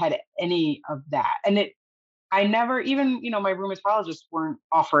really had any of that. And I never even, my rheumatologists weren't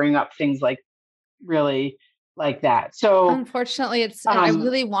offering up things like really like that. So, Unfortunately, I um,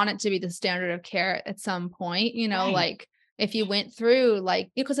 really want it to be the standard of care at some point, right. like if you went through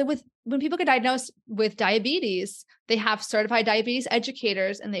like, because when people get diagnosed with diabetes, they have certified diabetes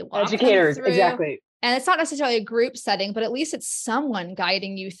educators and they walk them Educators, through. exactly. And it's not necessarily a group setting, but at least it's someone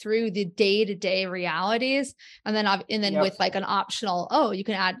guiding you through the day-to-day realities. And then Yep. with like an optional, oh, you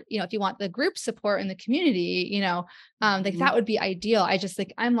can add, if you want the group support in the community, like Mhm. that would be ideal. I just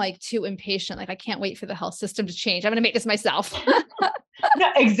like, I'm like too impatient. Like I can't wait for the health system to change. I'm going to make this myself. No,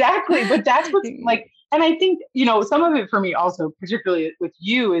 exactly. But that's what's like, and I think, some of it for me also, particularly with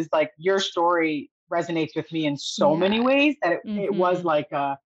you, is like your story resonates with me in so many Yeah. ways that it was Mm-hmm. like,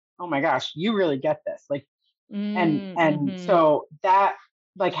 oh my gosh, you really get this. Like, and Mm-hmm. so that,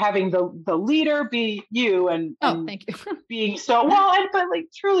 like having the leader be you Oh, and thank you. being so well, but like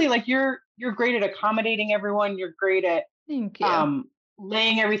truly, like you're great at accommodating everyone. You're great at Thank you. um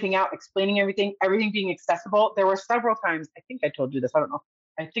laying everything out, explaining everything being accessible. There were several times, I think I told you this, I don't know,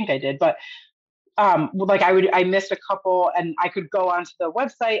 I think I did, but like I missed a couple and I could go onto the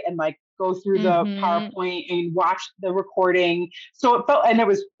website and like go through the Mm-hmm. PowerPoint and watch the recording. So it felt, and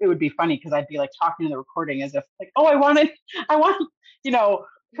it would be funny because I'd be like talking to the recording as if like, oh, I want, you know,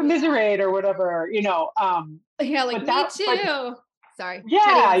 Yeah. commiserate or whatever, Yeah, like but me but too. Sorry. Teddy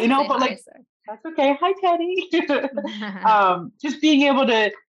yeah, wants to say but hi, like, sir. that's okay. Hi, Teddy. Just being able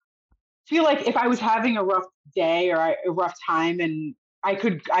to feel like if I was having a rough day or a rough time, and I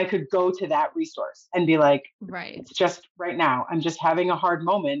could go to that resource and be like, Right. it's just right now. I'm just having a hard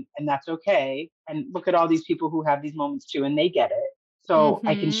moment, and that's okay. And look at all these people who have these moments too, and they get it. So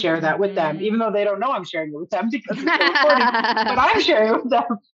I can share that with them, Mm-hmm. even though they don't know I'm sharing it with them because it's a recording. But I'm sharing it with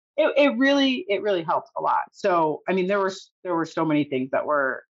them. It really helped a lot. So I mean, there were so many things that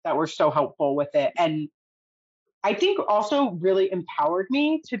were so helpful with it, and I think also really empowered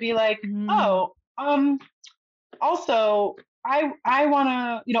me to be like, Mm-hmm. oh, also I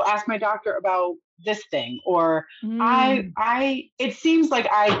want to, ask my doctor about this thing, or I it seems like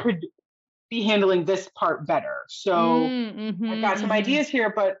I could be handling this part better. So Mm-hmm. I've got some Mm-hmm. ideas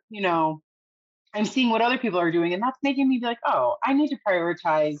here, but I'm seeing what other people are doing, and that's making me be like, oh, I need to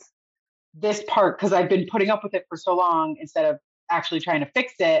prioritize this part because I've been putting up with it for so long instead of actually trying to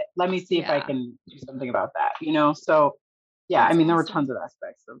fix it. Let me see if I Yeah. can do something about that. So yeah, I That's mean, there were awesome. tons of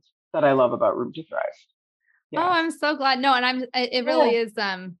aspects of that I love about Room to Thrive. Oh, Yeah. I'm so glad. No, and it Yeah. really is,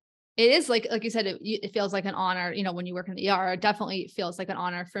 it is like you said, it feels like an honor, when you work in the ER, it definitely feels like an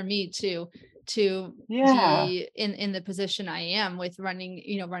honor for me to Yeah. be in the position I am with running,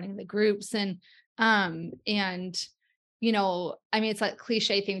 running the groups and, I mean, it's like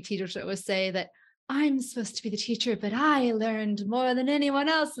cliche thing teachers always say that I'm supposed to be the teacher, but I learned more than anyone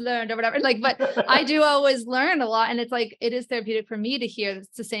else learned or whatever. Like, but I do always learn a lot. And it's like, it is therapeutic for me to hear.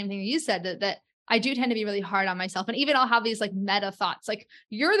 It's the same thing you said that I do tend to be really hard on myself. And even I'll have these like meta thoughts, like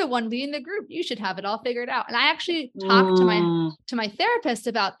you're the one leading the group. You should have it all figured out. And I actually talked Mm, to my therapist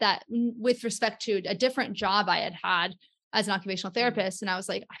about that with respect to a different job I had as an occupational therapist. And I was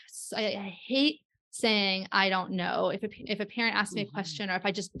like, I hate saying, I don't know. If a parent asks me a question, or if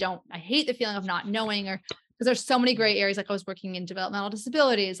I just don't, I hate the feeling of not knowing, or because there's so many gray areas. Like I was working in developmental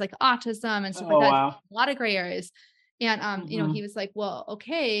disabilities, like autism and stuff like oh, that. wow. A lot of gray areas. And, he Mhm. was like, well,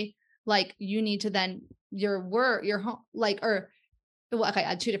 okay, like you need to then your work, your home, like, or well, okay, I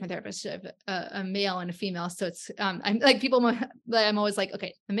had two different therapists, a male and a female. So it's, I'm like I'm always like,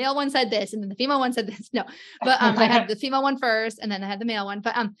 okay, the male one said this, and then the female one said this. No, but, I had the female one first, and then I had the male one,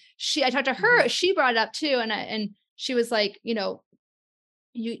 but, I talked to her, Mhm. she brought it up too. And she was like,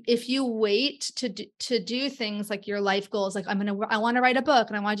 if you wait to do things like your life goals, like I want to write a book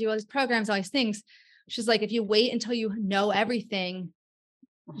and I want to do all these programs, all these things. She's like, if you wait until you know everything,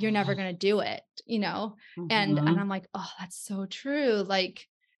 you're never going to do it, and Mhm. I'm like, oh, that's so true. Like,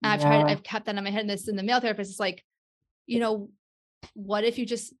 and Yeah. I've kept that in my head. And this in the male therapist is like, you know, what if you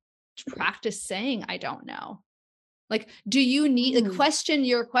just practice saying, I don't know? Like, do you need like Mm. question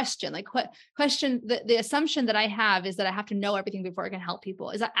your question? Like question the assumption that I have is that I have to know everything before I can help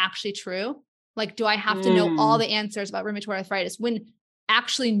people. Is that actually true? Like, do I have to know all Mm. the answers about rheumatoid arthritis when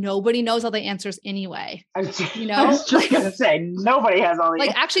actually nobody knows all the answers anyway? I was just Like, gonna say nobody has all the like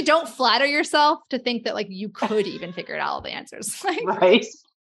answers, actually don't flatter yourself to think that like you could even figure out all the answers. right?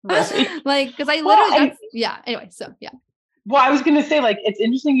 Right. Like, because I Well, literally and that's yeah. Anyway, so yeah. well, I was gonna say, like, it's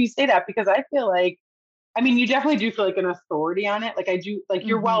interesting you say that because I feel like, I mean, you definitely do feel like an authority on it. Like I do, like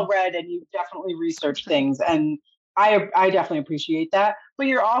you're well Hmm. read and you definitely research things, and I definitely appreciate that. But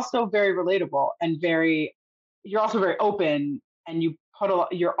you're also very relatable and you're also very open, and you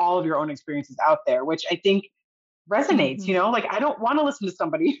put your all of your own experiences out there, which I think resonates. Hmm. Like I don't want to listen to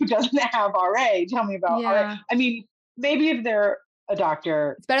somebody who doesn't have RA tell me about RA. Yeah, I mean, maybe if they're a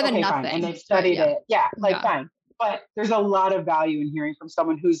doctor, it's better than okay, fine, and they've nothing. But studied yeah, it, yeah, like yeah, fine. But there's a lot of value in hearing from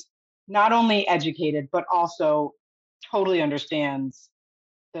someone who's not only educated but also totally understands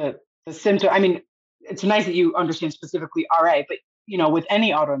the symptom. I mean, it's nice that you understand specifically RA, but with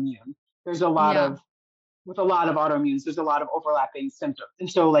any autoimmune, there's a lot yeah, of with a lot of autoimmunes, there's a lot of overlapping symptoms. And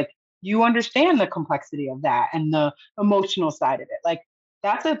so, like, you understand the complexity of that and the emotional side of it. Like,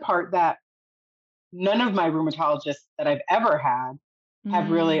 that's a part that none of my rheumatologists that I've ever had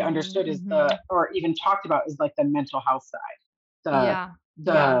have really understood is mm-hmm. or even talked about is like the mental health side, the, Yeah,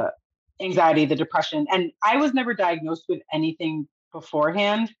 yeah. the anxiety, the depression. And I was never diagnosed with anything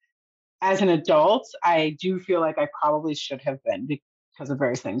beforehand. As an adult, I do feel like I probably should have been because of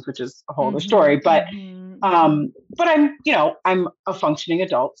various things, which is a whole other Hmm. story. But Hmm. Hmm. um, but I'm a functioning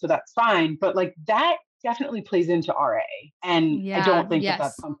adult, so that's fine. But like that definitely plays into RA, and I Yeah, don't think that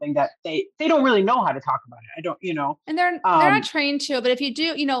that's yes. something that they don't really know how to talk about it. I don't. And they're not Um, trained to, but if you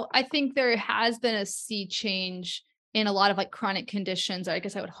do, I think there has been a sea change in a lot of like chronic conditions. Or I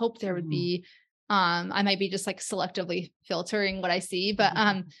guess I would hope there would mhm, be. I might be just like selectively filtering what I see, but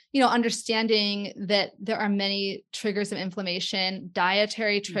mhm, understanding that there are many triggers of inflammation,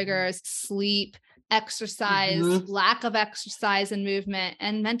 dietary mhm, triggers, sleep, exercise, mhm, lack of exercise and movement,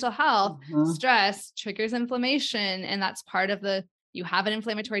 and mental health, mhm, stress triggers inflammation. And that's part of you have an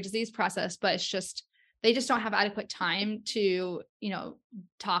inflammatory disease process, but it's just they just don't have adequate time to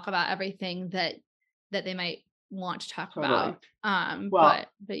talk about everything that they might want to talk totally. about. Well,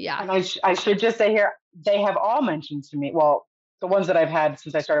 But yeah. and I should just say here, they have all mentioned to me. Well, the ones that I've had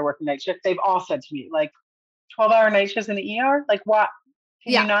since I started working night shift, they've all said to me like 12-hour night shifts in the ER? Like, what?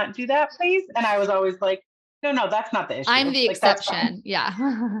 Can you Yeah, not do that, please? And I was always like, no, no, that's not the I'm issue. the Like, that's fine. exception. Yeah.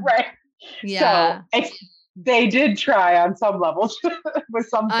 Right. So Yeah. they did try on some levels with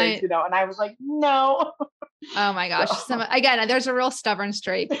some things, I and I was like, no. Oh my So, gosh. Again, there's a real stubborn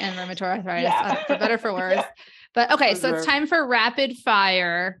streak in rheumatoid arthritis, yeah. for better for worse. Yeah, But okay, for so it's sure. time for rapid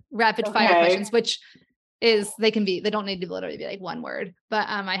fire Okay. questions, which they don't need to literally be like one word, but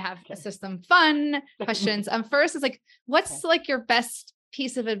I have a Okay. system fun questions. First is like, Okay. what's like your best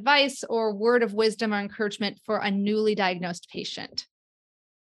piece of advice or word of wisdom or encouragement for a newly diagnosed patient?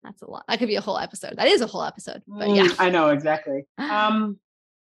 That's a lot. That could be a whole episode. That is a whole episode, but yeah. I know, exactly.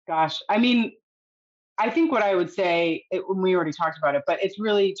 Gosh, I mean, I think what I would say, we already talked about it, but it's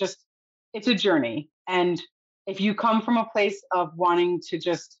really just, it's a journey. And if you come from a place of wanting to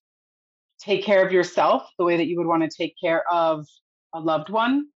just take care of yourself the way that you would want to take care of a loved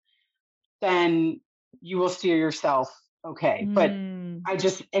one, then you will steer yourself okay. But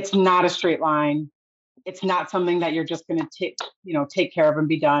it's not a straight line. It's not something that you're just going to take care of and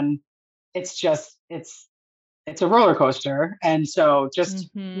be done. It's just, it's a roller coaster. And so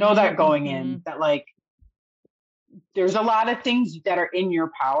just know that going in, that like, there's a lot of things that are in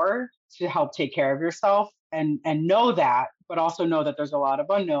your power to help take care of yourself, and know that, but also know that there's a lot of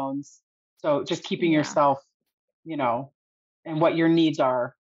unknowns. So just keeping yourself, and what your needs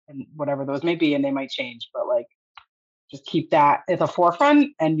are and whatever those may be, and they might change, but like, just keep that at the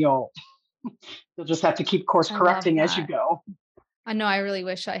forefront, and you'll just have to keep course correcting as you go. I know. I really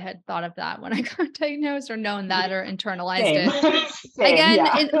wish I had thought of that when I got diagnosed, or known that, or internalized it.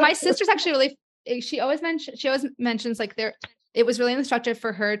 Again, my sister's actually she always mentions like it was really instructive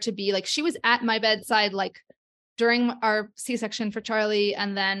for her to be like, she was at my bedside, like during our C-section for Charlie.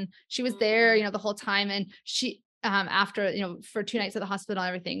 And then she was there, the whole time. And she, after, for 2 nights at the hospital and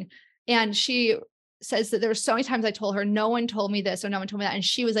everything. And she says that there were so many times I told her, no one told me this or no one told me that. And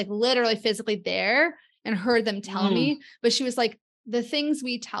she was like literally physically there and heard them tell me, but she was like, the things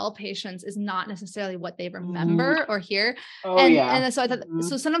we tell patients is not necessarily what they remember or hear. And so I thought,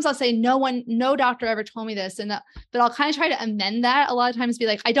 so sometimes I'll say, no doctor ever told me this. But I'll kind of try to amend that a lot of times, be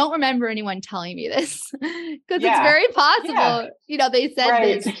like, I don't remember anyone telling me this, because it's very possible, they said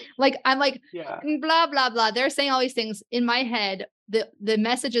this, like, I'm like, blah, blah, blah. They're saying all these things in my head. The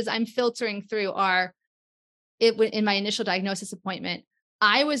messages I'm filtering through are in my initial diagnosis appointment.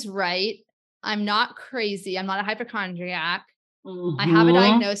 I was right. I'm not crazy. I'm not a hypochondriac. I have a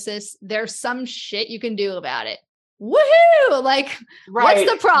diagnosis. There's some shit you can do about it. Woohoo! Like, what's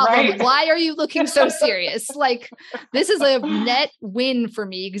the problem? Why are you looking so serious? Like, this is a net win for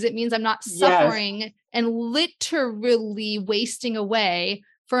me, because it means I'm not suffering and literally wasting away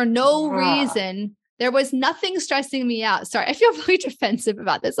for no reason. There was nothing stressing me out. Sorry, I feel really defensive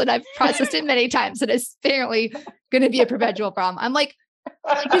about this, and I've processed it many times, and it's apparently going to be a perpetual problem. I'm like,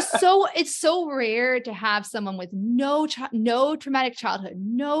 it's so rare to have someone with no traumatic childhood,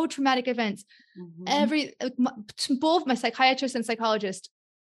 no traumatic events. Both my psychiatrist and psychologist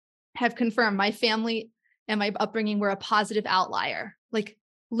have confirmed my family and my upbringing were a positive outlier, like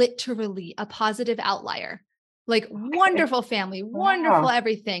literally a positive outlier, like wonderful family, wonderful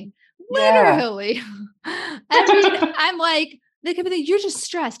everything, literally. I mean, I'm like, they could be like, you're just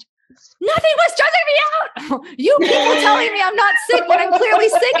stressed. Nothing was stressing me out. You people telling me I'm not sick when I'm clearly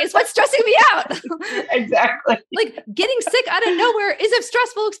sick is what's stressing me out. Exactly. Like, getting sick out of nowhere is a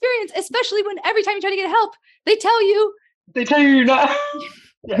stressful experience, especially when every time you try to get help, they tell you you're not.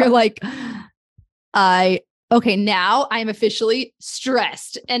 You're like, okay, now I'm officially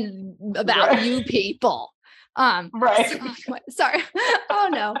stressed and about you people. Sorry. Oh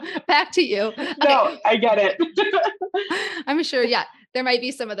no, back to you. No, okay. I get it. I'm sure. Yeah. There might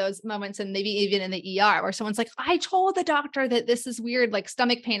be some of those moments, and maybe even in the ER, where someone's like, I told the doctor that this is weird, like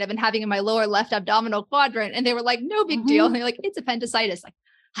stomach pain I've been having in my lower left abdominal quadrant. And they were like, no big deal. And they're like, it's appendicitis. Like,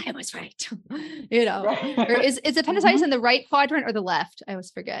 I was right. Or is appendicitis in the right quadrant or the left? I always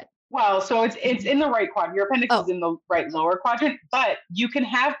forget. Well, so it's in the right quadrant. Your appendix is in the right lower quadrant, but you can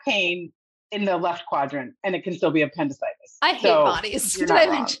have pain in the left quadrant and it can still be appendicitis. I hate bodies. Did I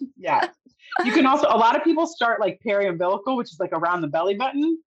mention? Yeah. You can also, a lot of people start like periumbilical, which is like around the belly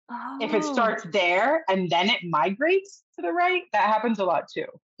button. If it starts there and then it migrates to the right, that happens a lot too.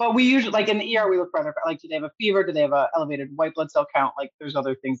 But we usually, like in the ER, we look for other, like, do they have a fever? Do they have an elevated white blood cell count? Like, there's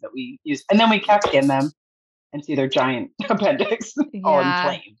other things that we use. And then we CAT scan them and see their giant appendix all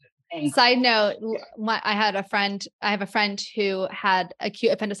inflamed. Side note, I have a friend who had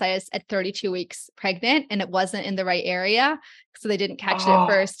acute appendicitis at 32 weeks pregnant, and it wasn't in the right area. So they didn't catch it at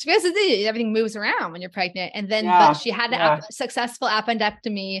first, because everything moves around when you're pregnant. And then, but she had a successful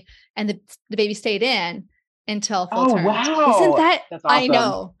appendectomy, and the baby stayed in until full term. Wow. Isn't that, that's awesome. I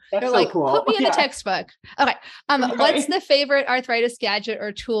know. That's They're so like, cool. Put me in the textbook. Okay. What's the favorite arthritis gadget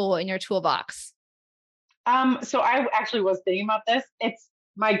or tool in your toolbox? So I actually was thinking about this. It's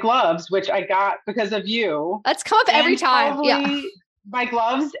my gloves, which I got because of you. That's come up every time. Yeah. My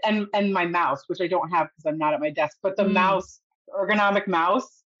gloves and my mouse, which I don't have because I'm not at my desk, but the mouse, ergonomic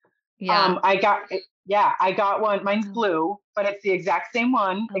mouse. Yeah. I got one. Mine's blue, but it's the exact same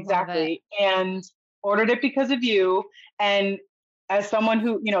one. Exactly. And ordered it because of you. And as someone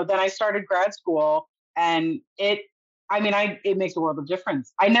who, then I started grad school, and it makes a world of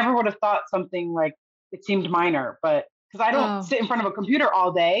difference. I never would have thought something like it seemed minor, but because I don't sit in front of a computer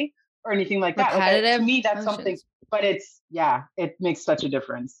all day or anything like that. Like to me, that's something, but it makes such a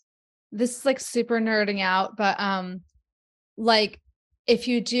difference. This is like super nerding out, but like if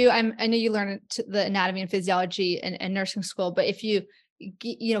you do, I know you learn the anatomy and physiology in nursing school, but if you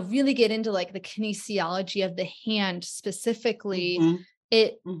really get into like the kinesiology of the hand specifically,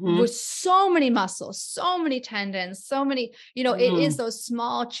 it was so many muscles, so many tendons, so many, it is those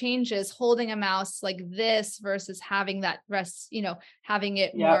small changes, holding a mouse like this versus having that rest, having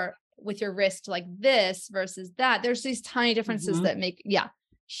it more with your wrist like this versus that. There's these tiny differences that make,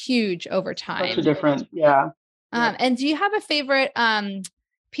 huge over time. Such a difference. Yeah. And do you have a favorite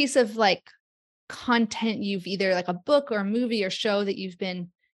piece of like content you've either like a book or a movie or show that you've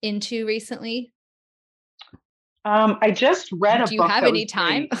been into recently? I just read a book. Do you have any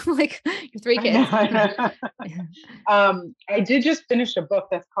time? Like your 3 kids. I did just finish a book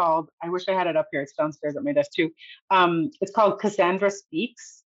that's called, I wish I had it up here. It's downstairs at my desk too. It's called Cassandra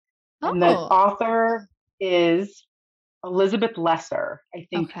Speaks. And the author is Elizabeth Lesser, I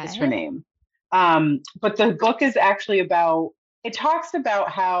think is her name. But the book is actually it talks about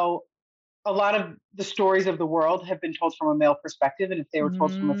how a lot of the stories of the world have been told from a male perspective. And if they were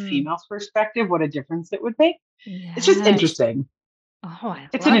told from a female's perspective, what a difference it would make. Yes. It's just interesting.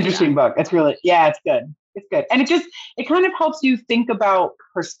 It's an interesting book. It's really, it's good. It's good. And it kind of helps you think about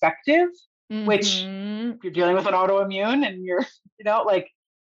perspective, which if you're dealing with an autoimmune and you're, like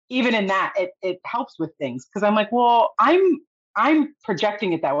even in that, it helps with things. Cause I'm like, well, I'm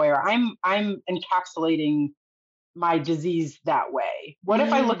projecting it that way, or I'm encapsulating my disease that way. What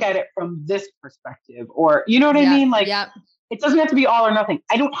if I look at it from this perspective? Or, you know what I mean? Like, it doesn't have to be all or nothing.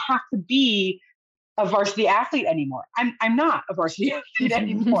 I don't have to be a varsity athlete anymore. I'm not a varsity athlete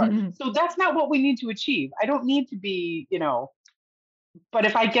anymore. So that's not what we need to achieve. I don't need to be, but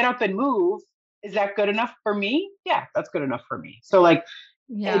if I get up and move, is that good enough for me? Yeah, that's good enough for me. So like,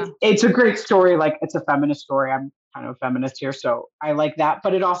 it's a great story. Like it's a feminist story. I'm kind of a feminist here, so I like that.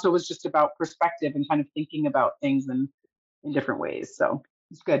 But it also was just about perspective and kind of thinking about things in different ways. So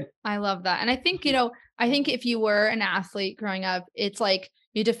it's good. I love that. And I think, I think if you were an athlete growing up, it's like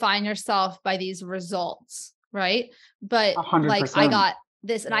you define yourself by these results, right? But 100%. Like I got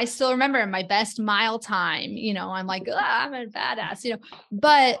this, and I still remember my best mile time, I'm like, I'm a badass,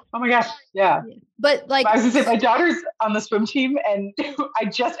 but oh my gosh. Yeah. But like, I was gonna say my daughter's on the swim team and I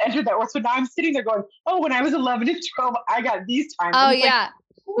just entered that work. So now I'm sitting there going, oh, when I was 11 and 12, I got these times. Oh yeah.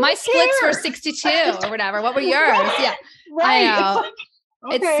 Like, my splits were 62 or whatever. What were yours? Yeah. Right. I know.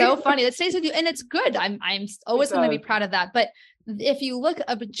 It's so funny. That stays with you. And it's good. I'm always going to be proud of that. But if you look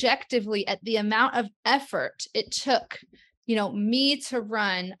objectively at the amount of effort it took, me to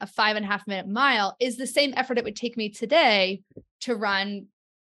run a 5.5 minute mile is the same effort it would take me today to run,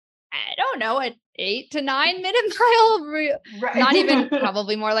 I don't know, an 8 to 9 minute mile, right. Not even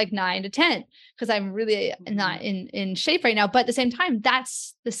probably more like 9 to 10, because I'm really not in shape right now. But at the same time,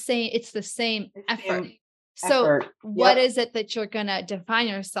 that's the same. It's the same effort. So what is it that you're going to define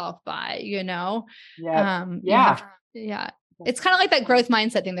yourself by, Yeah. It's kind of like that growth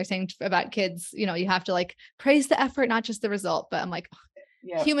mindset thing they're saying about kids. You have to like praise the effort, not just the result. But I'm like,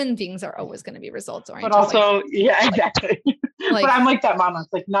 human beings are always going to be results oriented. But also, exactly. Like, but I'm like that mama.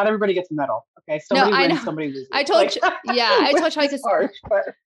 It's like not everybody gets a medal. Okay, somebody wins, somebody loses. I told you, I told you like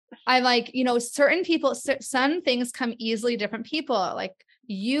I'm like, certain people, some things come easily. Different people, like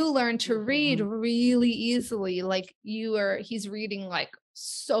you learn to read really easily. Like he's reading like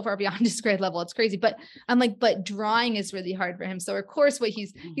so far beyond his grade level. It's crazy. But I'm like, but drawing is really hard for him. So of course, what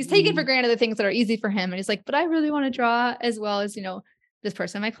he's taking for granted the things that are easy for him. And he's like, but I really want to draw as well as, this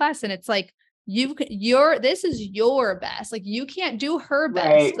person in my class. And it's like, this is your best. Like you can't do her best.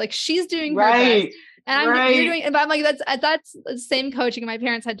 Right. Like she's doing her best. And you're doing, but I'm like, that's the same coaching my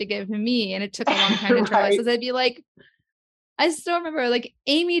parents had to give me. And it took a long time to realize. So they'd be like, I still remember like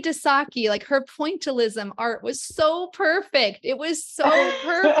Amy Dasaki, like her pointillism art was so perfect. It was so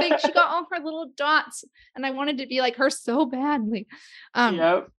perfect. She got all her little dots and I wanted to be like her so badly.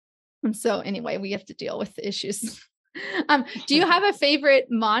 And so anyway, we have to deal with the issues. Do you have a favorite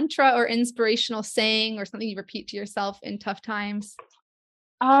mantra or inspirational saying or something you repeat to yourself in tough times?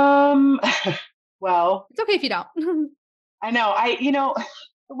 Well, it's okay if you don't. I know.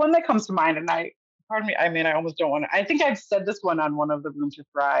 The one that comes to mind, and pardon me, I mean, I almost don't want to, I think I've said this one on one of the Room to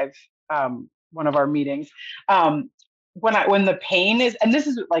Thrive, one of our meetings. When the pain is, and this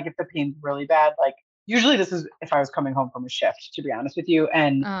is like, if the pain's really bad, like usually this is if I was coming home from a shift, to be honest with you,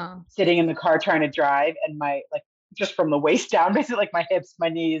 and sitting in the car trying to drive, and my, like, just from the waist down, basically like my hips, my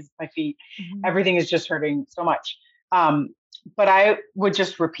knees, my feet, everything is just hurting so much. But I would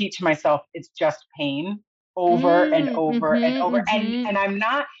just repeat to myself, it's just pain over and over and over. And I'm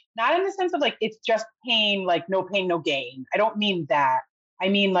not in the sense of like, it's just pain, like no pain, no gain. I don't mean that. I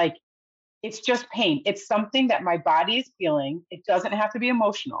mean, like, it's just pain. It's something that my body is feeling. It doesn't have to be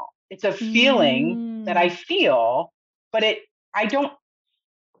emotional. It's a feeling that I feel, but I don't,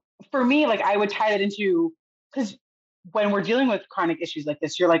 for me, like I would tie that into, because when we're dealing with chronic issues like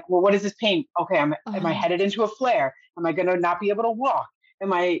this, you're like, well, what is this pain? Okay, am I headed into a flare? Am I going to not be able to walk?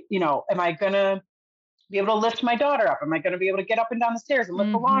 Am I going to be able to lift my daughter up? Am I going to be able to get up and down the stairs and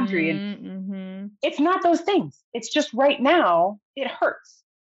lift the laundry? And it's not those things. It's just right now it hurts.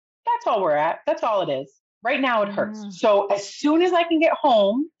 That's all we're at. That's all it is. Right now it hurts. So as soon as I can get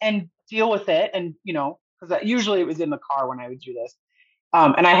home and deal with it, and because usually it was in the car when I would do this,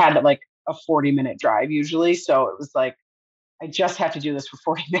 and I had like a 40-minute drive usually, so it was like I just have to do this for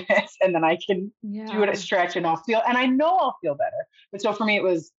 40 minutes, and then I can do it at stretch, and I know I'll feel better. But so for me,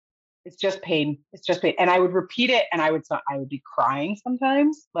 it's just pain. It's just pain, and I would repeat it, and I would be crying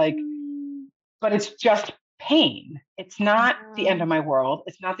sometimes, like, but it's just pain. It's not the end of my world.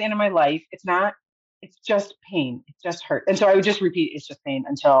 It's not the end of my life. It's just pain. It just hurt. And so I would just repeat, it's just pain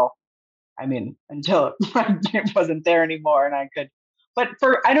until it wasn't there anymore. And I could, but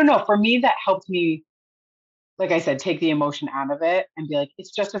I don't know, for me, that helped me, like I said, take the emotion out of it and be like,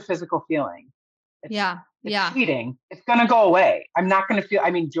 it's just a physical feeling. It's fleeting. It's going to go away. I'm not going to feel,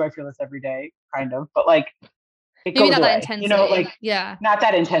 do I feel this every day? Kind of, but like, it maybe goes not away, that intensity. Not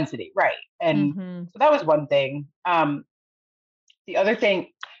that intensity. Right. And so that was one thing. The other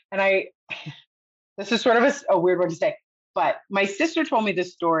thing, and this is sort of a weird one to say, but my sister told me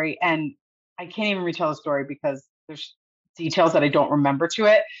this story, and I can't even retell the story because there's details that I don't remember to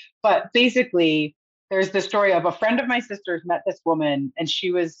it. But basically, there's the story of a friend of my sister's met this woman, and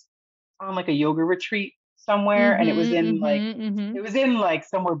she was on like a yoga retreat somewhere, and it was in like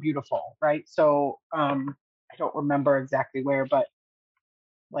somewhere beautiful, right? So I don't remember exactly where, but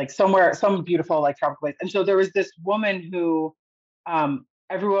like somewhere, some beautiful like tropical place. And so there was this woman who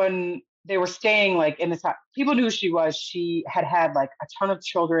they were staying like in this, people knew who she was. She had like a ton of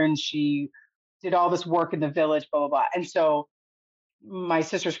children. She did all this work in the village, blah, blah, blah. And so my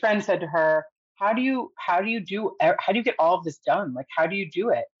sister's friend said to her, how do you get all of this done? Like, how do you do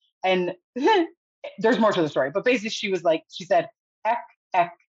it? And there's more to the story, but basically she said, ek,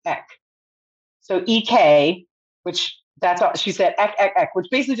 ek, ek. So EK, which that's all she said, ek, ek, ek, which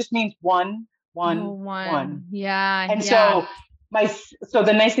basically just means one. Yeah. And so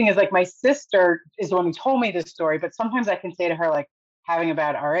the nice thing is, like, my sister is the one who told me this story, but sometimes I can say to her, like, having a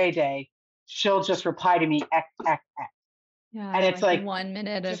bad RA day, she'll just reply to me, ek, ek, ek. Yeah. And it's like 1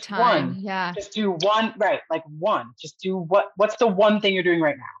 minute at a time. Yeah. Just do one, right? Like one, just do what's the one thing you're doing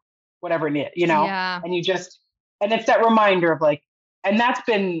right now? Whatever it is, Yeah. And and it's that reminder of like, and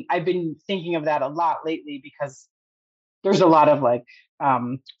I've been thinking of that a lot lately, because there's a lot of like,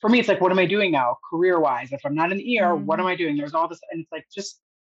 for me, it's like, what am I doing now career-wise? If I'm not in the ER, what am I doing? There's all this, and it's like, just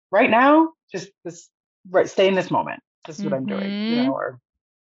right now, just this, right, stay in this moment. This is what I'm doing, or.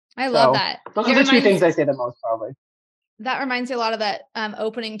 I love that. Those are the two things I say the most, probably. That reminds me a lot of that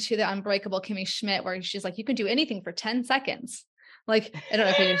opening to The Unbreakable Kimmy Schmidt, where she's like, you can do anything for 10 seconds. Like, I don't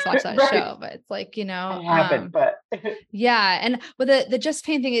know if you just watched that right. show, but it's like, I haven't, but yeah. And the just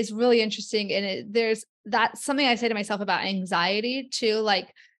pain thing is really interesting. And there's that's something I say to myself about anxiety too,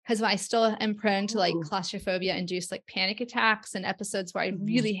 like, because I still am prone to like claustrophobia induced like panic attacks and episodes where I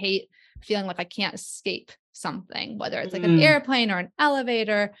really hate feeling like I can't escape something, whether it's like an airplane or an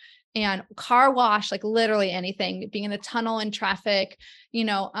elevator. And car wash, like literally anything, being in a tunnel in traffic,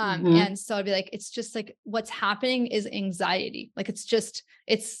 and so I'd be like, it's just like, what's happening is anxiety. Like, it's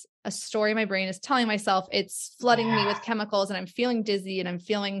a story my brain is telling myself, it's flooding me with chemicals, and I'm feeling dizzy, and I'm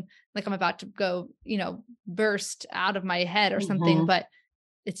feeling like I'm about to go, burst out of my head or something, but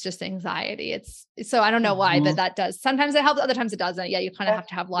it's just anxiety. So I don't know why, but that does, sometimes it helps, other times it doesn't. Yeah. You kind of have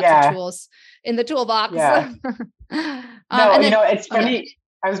to have lots of tools in the toolbox. Yeah. It's funny.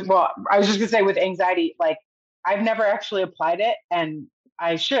 I was just gonna say, with anxiety, like, I've never actually applied it, and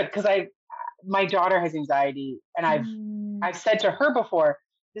I should, because my daughter has anxiety, and I've said to her before,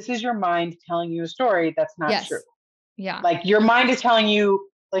 this is your mind telling you a story that's not true. Yeah. Like, your mind is telling you,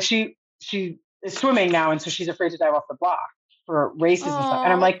 like, she is swimming now, and so she's afraid to dive off the block for races and stuff.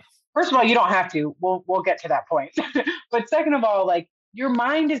 And I'm like, first of all, you don't have to. We'll get to that point. But second of all, like, your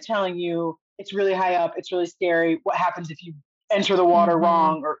mind is telling you it's really high up, it's really scary. What happens if you enter the water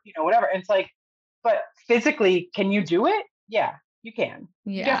wrong, or whatever? And it's like, but physically, can you do it? Yeah, you can.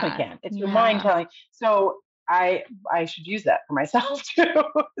 You definitely can. It's your mind telling. So I should use that for myself too.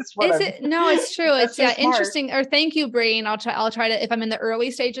 No, it's true. It's so smart. interesting. Or thank you, brain. I'll try to, if I'm in the early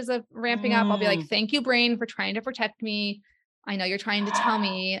stages of ramping up, I'll be like, thank you, brain, for trying to protect me. I know you're trying to tell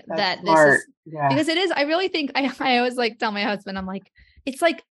me that smart. This is because it is. I really think I always like tell my husband, I'm like, it's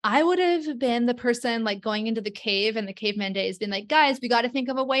like, I would have been the person like going into the cave and the caveman days being like, guys, we got to think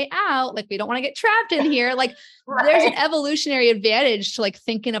of a way out. Like, we don't want to get trapped in here. Like Right. There's an evolutionary advantage to like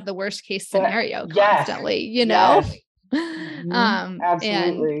thinking of the worst case scenario constantly, you know? Yes.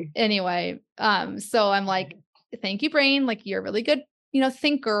 Absolutely. And anyway, so I'm like, thank you, brain. Like, you're a really good,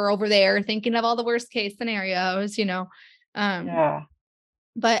 thinker over there, thinking of all the worst case scenarios,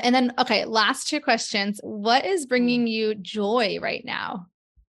 But, and then, okay, last two questions. What is bringing you joy right now?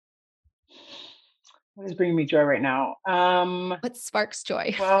 What is bringing me joy right now? What sparks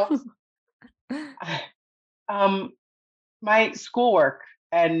joy? Well, my schoolwork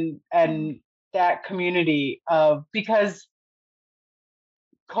and that community because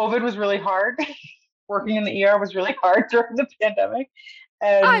COVID was really hard. Working in the ER was really hard during the pandemic.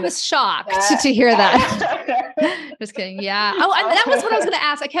 And I was shocked to hear that. Just kidding. Yeah. Oh, that was what I was going to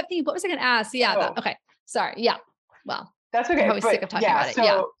ask. I kept thinking, what was I going to ask? Yeah. Okay. Sorry. Yeah. Well, that's okay. I'm always sick of talking about it.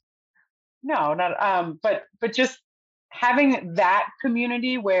 Yeah. No, not, but just having that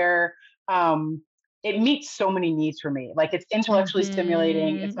community where, it meets so many needs for me. Like, it's intellectually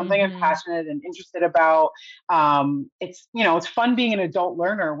stimulating. It's something I'm passionate and interested about. It's, it's fun being an adult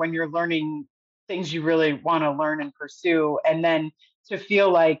learner when you're learning things you really want to learn and pursue. And then to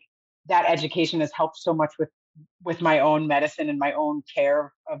feel like that education has helped so much with my own medicine and my own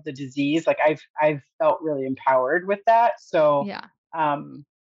care of the disease. Like, I've felt really empowered with that. So,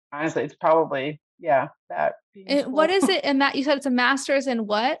 honestly, it's probably, that. Cool. What is it? And that you said it's a master's in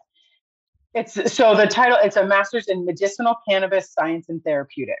what? So the title, it's a master's in medicinal cannabis science and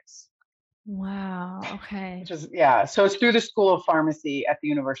therapeutics. Wow. Okay. Which is, so it's through the School of Pharmacy at the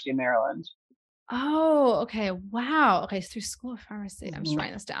University of Maryland. Oh, okay. Wow. Okay. So through School of Pharmacy. I'm just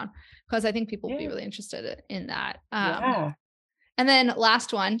writing this down because I think people will be really interested in that. And then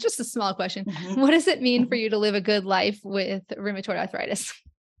last one, just a small question. What does it mean for you to live a good life with rheumatoid arthritis?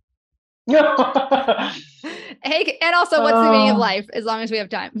 Hey, and also what's the meaning of life, as long as we have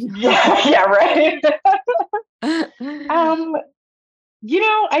time? Right.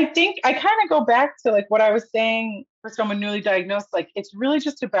 I think I kind of go back to like what I was saying for someone newly diagnosed. Like, it's really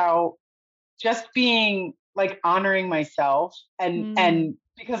just about just being like honoring myself and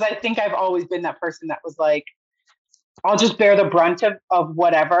because I think I've always been that person that was like, I'll just bear the brunt of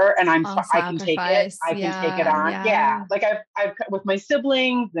whatever, and I can take it. I can take it on. Yeah. Like I've with my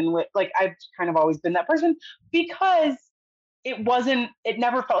siblings and with like, I've kind of always been that person because it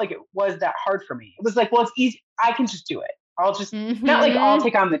never felt like it was that hard for me. It was like, well, it's easy. I can just do it. I'll just, not like I'll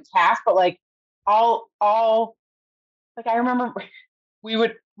take on the task, but like I'll like, I remember we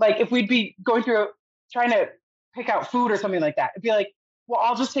would like, if we'd be going through trying to pick out food or something like that, it'd be like, well,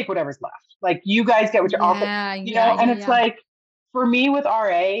 I'll just take whatever's left. Like, you guys get what you're offered, and it's like, for me with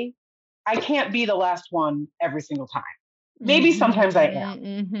RA, I can't be the last one every single time. Maybe sometimes I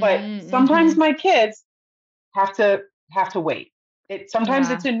am, but sometimes my kids have to wait. Sometimes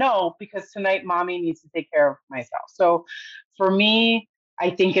it's a no, because tonight mommy needs to take care of myself. So for me, I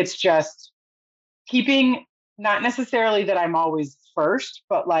think it's just keeping, not necessarily that I'm always first,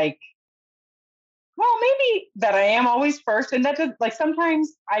 but like, well, maybe that I am always first. And that just like,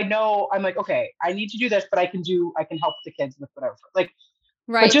 sometimes I know I'm like, okay, I need to do this, but I can help the kids with whatever. Like,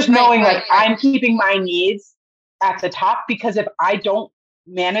 but just knowing I'm keeping my needs at the top, because if I don't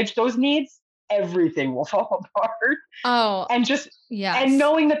manage those needs, everything will fall apart. Oh, and just, and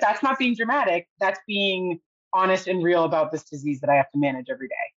knowing that that's not being dramatic, that's being honest and real about this disease that I have to manage every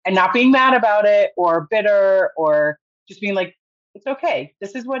day, and not being mad about it or bitter, or just being like, it's okay.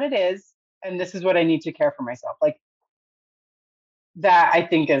 This is what it is. And this is what I need to care for myself. Like, that I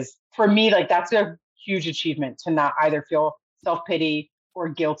think is, for me, like, that's a huge achievement, to not either feel self-pity or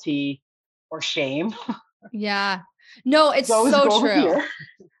guilty or shame. Yeah. No, it's so true.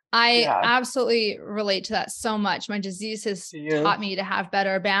 I absolutely relate to that so much. My disease has taught me to have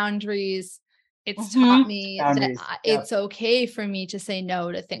better boundaries. It's taught me that it's okay for me to say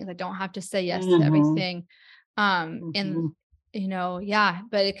no to things. I don't have to say yes to everything. And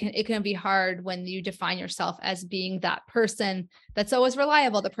but it can be hard when you define yourself as being that person that's always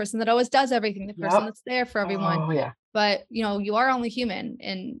reliable, the person that always does everything, the person that's there for everyone. But you are only human,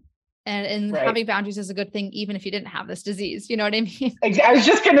 and having boundaries is a good thing, even if you didn't have this disease. You know what I mean? I was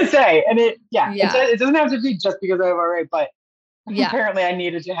just gonna say, and it doesn't have to be just because I have RA, but Yeah. Apparently I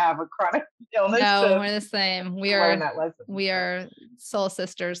needed to have a chronic illness. No, we're the same. We are soul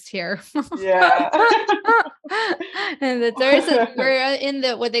sisters here. Yeah. And we're in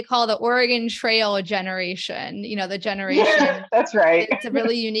what they call the Oregon Trail generation, the generation. Yeah, that's right. It's a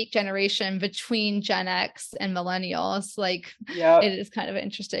really unique generation between Gen X and millennials. It is kind of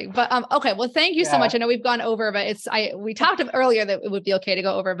interesting, but, okay. Well, thank you so much. I know we've gone over, but we talked earlier that it would be okay to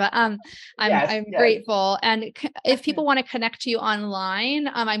go over, but, I'm grateful. And if people want to connect to you online,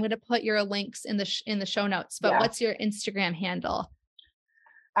 I'm going to put your links in the show notes, but what's your Instagram handle?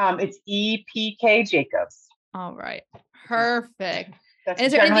 It's EPK Jacobs. All right. Perfect.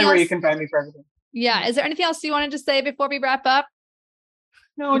 That's generally where you can find me for everything. Yeah. Is there anything else you wanted to say before we wrap up?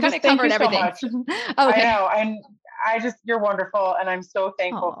 No, just thank you everything. so much. Okay. I know. You're wonderful. And I'm so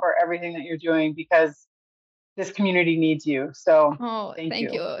thankful for everything that you're doing, because this community needs you. So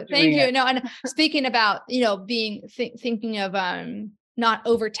thank you. Thank you. No, and speaking about, thinking of, not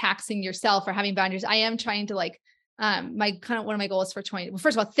overtaxing yourself or having boundaries, I am trying to one of my goals for 20. Well,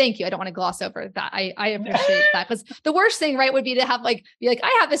 first of all, thank you. I don't want to gloss over that. I appreciate that, because the worst thing, right, would be to have be like,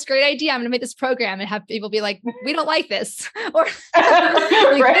 I have this great idea. I'm going to make this program, and have people be like, we don't like this, or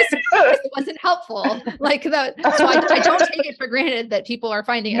this wasn't helpful. So I don't take it for granted that people are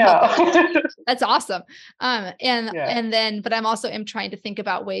finding it helpful. That's awesome. But I'm also trying to think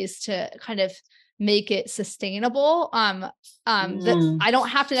about ways to kind of make it sustainable. That I don't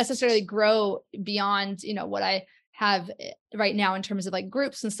have to necessarily grow beyond, what I have right now in terms of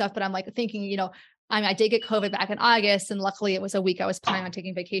groups and stuff, but I'm thinking, I did get COVID back in August, and luckily it was a week I was planning on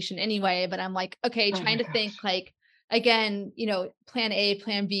taking vacation anyway, but I'm trying to think again, plan A,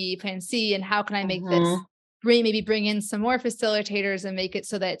 plan B, plan C, and how can I make this maybe bring in some more facilitators and make it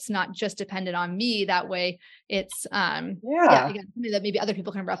so that it's not just dependent on me. That way it's, again, something that maybe other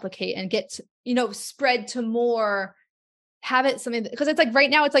people can replicate and get, spread to more, have it something, because it's right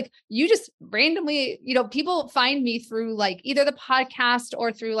now it's you just randomly, people find me through either the podcast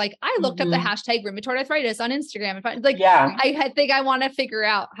or through I looked up the hashtag rheumatoid arthritis on Instagram. And I think I want to figure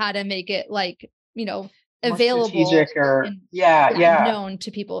out how to make it available or known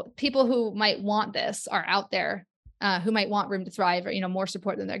to people who might want this are out there, who might want Room to Thrive, or more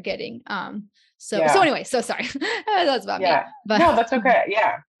support than they're getting. So anyway, so sorry. That's about me. But no, that's okay.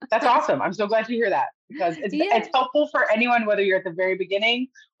 Yeah, that's awesome. I'm so glad to hear that, because it's helpful for anyone, whether you're at the very beginning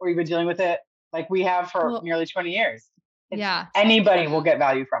or you've been dealing with it like we have for nearly 20 years. Anybody will get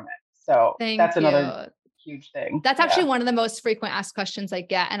value from it. So that's another huge thing. That's actually one of the most frequent asked questions I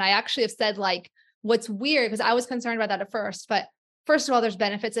get. And I actually have said what's weird, because I was concerned about that at first, but first of all, there's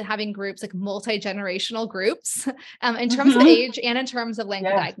benefits in having groups, multi-generational groups, in terms of age and in terms of length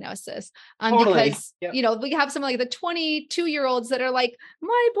of diagnosis. Because, we have some the 22-year-olds that are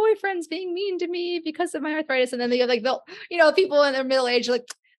my boyfriend's being mean to me because of my arthritis. And then they have people in their middle age,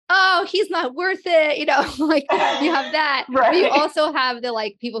 oh, he's not worth it. You have that. Right. But you also have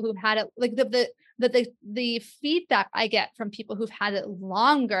the people who've had it, the feedback I get from people who've had it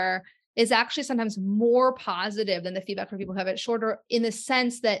longer is actually sometimes more positive than the feedback from people who have it shorter, in the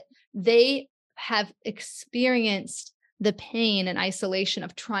sense that they have experienced the pain and isolation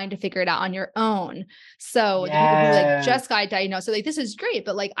of trying to figure it out on your own. So the people who just got diagnosed, so this is great,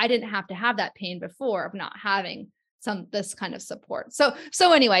 but I didn't have to have that pain before of not having this kind of support. So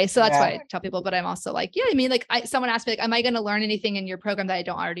anyway, that's why I tell people, but I'm also someone asked me, am I going to learn anything in your program that I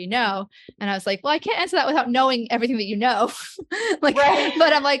don't already know? And I was well, I can't answer that without knowing everything that you know. But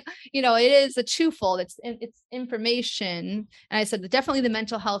I'm it is a twofold. It's information. And I said that definitely the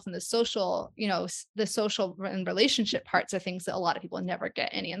mental health and the social, the social and relationship parts are things that a lot of people never get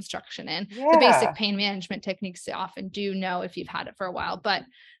any instruction in. The basic pain management techniques they often do know if you've had it for a while, but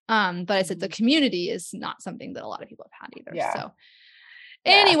I said the community is not something that a lot of people have had either. Yeah. So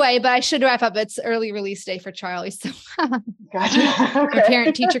anyway, but I should wrap up. It's early release day for Charlie. So gotcha. Okay.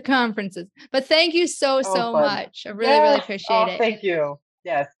 Parent teacher conferences. But thank you so much. I really appreciate it. Thank you.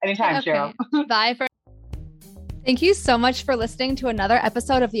 Yes. Anytime, Cheryl. Bye. Thank you so much for listening to another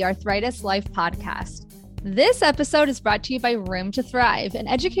episode of the Arthritis Life podcast. This episode is brought to you by Room to Thrive, an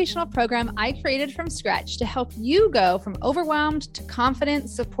educational program I created from scratch to help you go from overwhelmed to confident,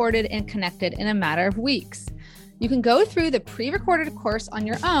 supported, and connected in a matter of weeks. You can go through the pre-recorded course on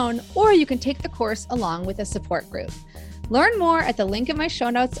your own, or you can take the course along with a support group. Learn more at the link in my show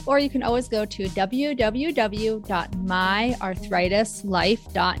notes, or you can always go to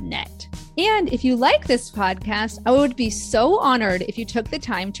www.myarthritislife.net. And if you like this podcast, I would be so honored if you took the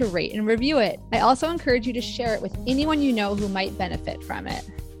time to rate and review it. I also encourage you to share it with anyone you know who might benefit from it.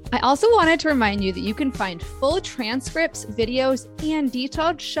 I also wanted to remind you that you can find full transcripts, videos, and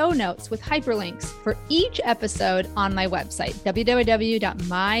detailed show notes with hyperlinks for each episode on my website,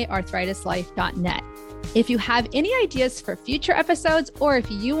 www.myarthritislife.net. If you have any ideas for future episodes, or if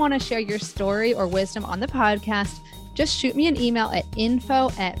you want to share your story or wisdom on the podcast, just shoot me an email at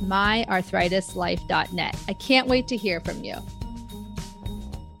info@myarthritislife.net. I can't wait to hear from you.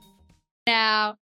 Now,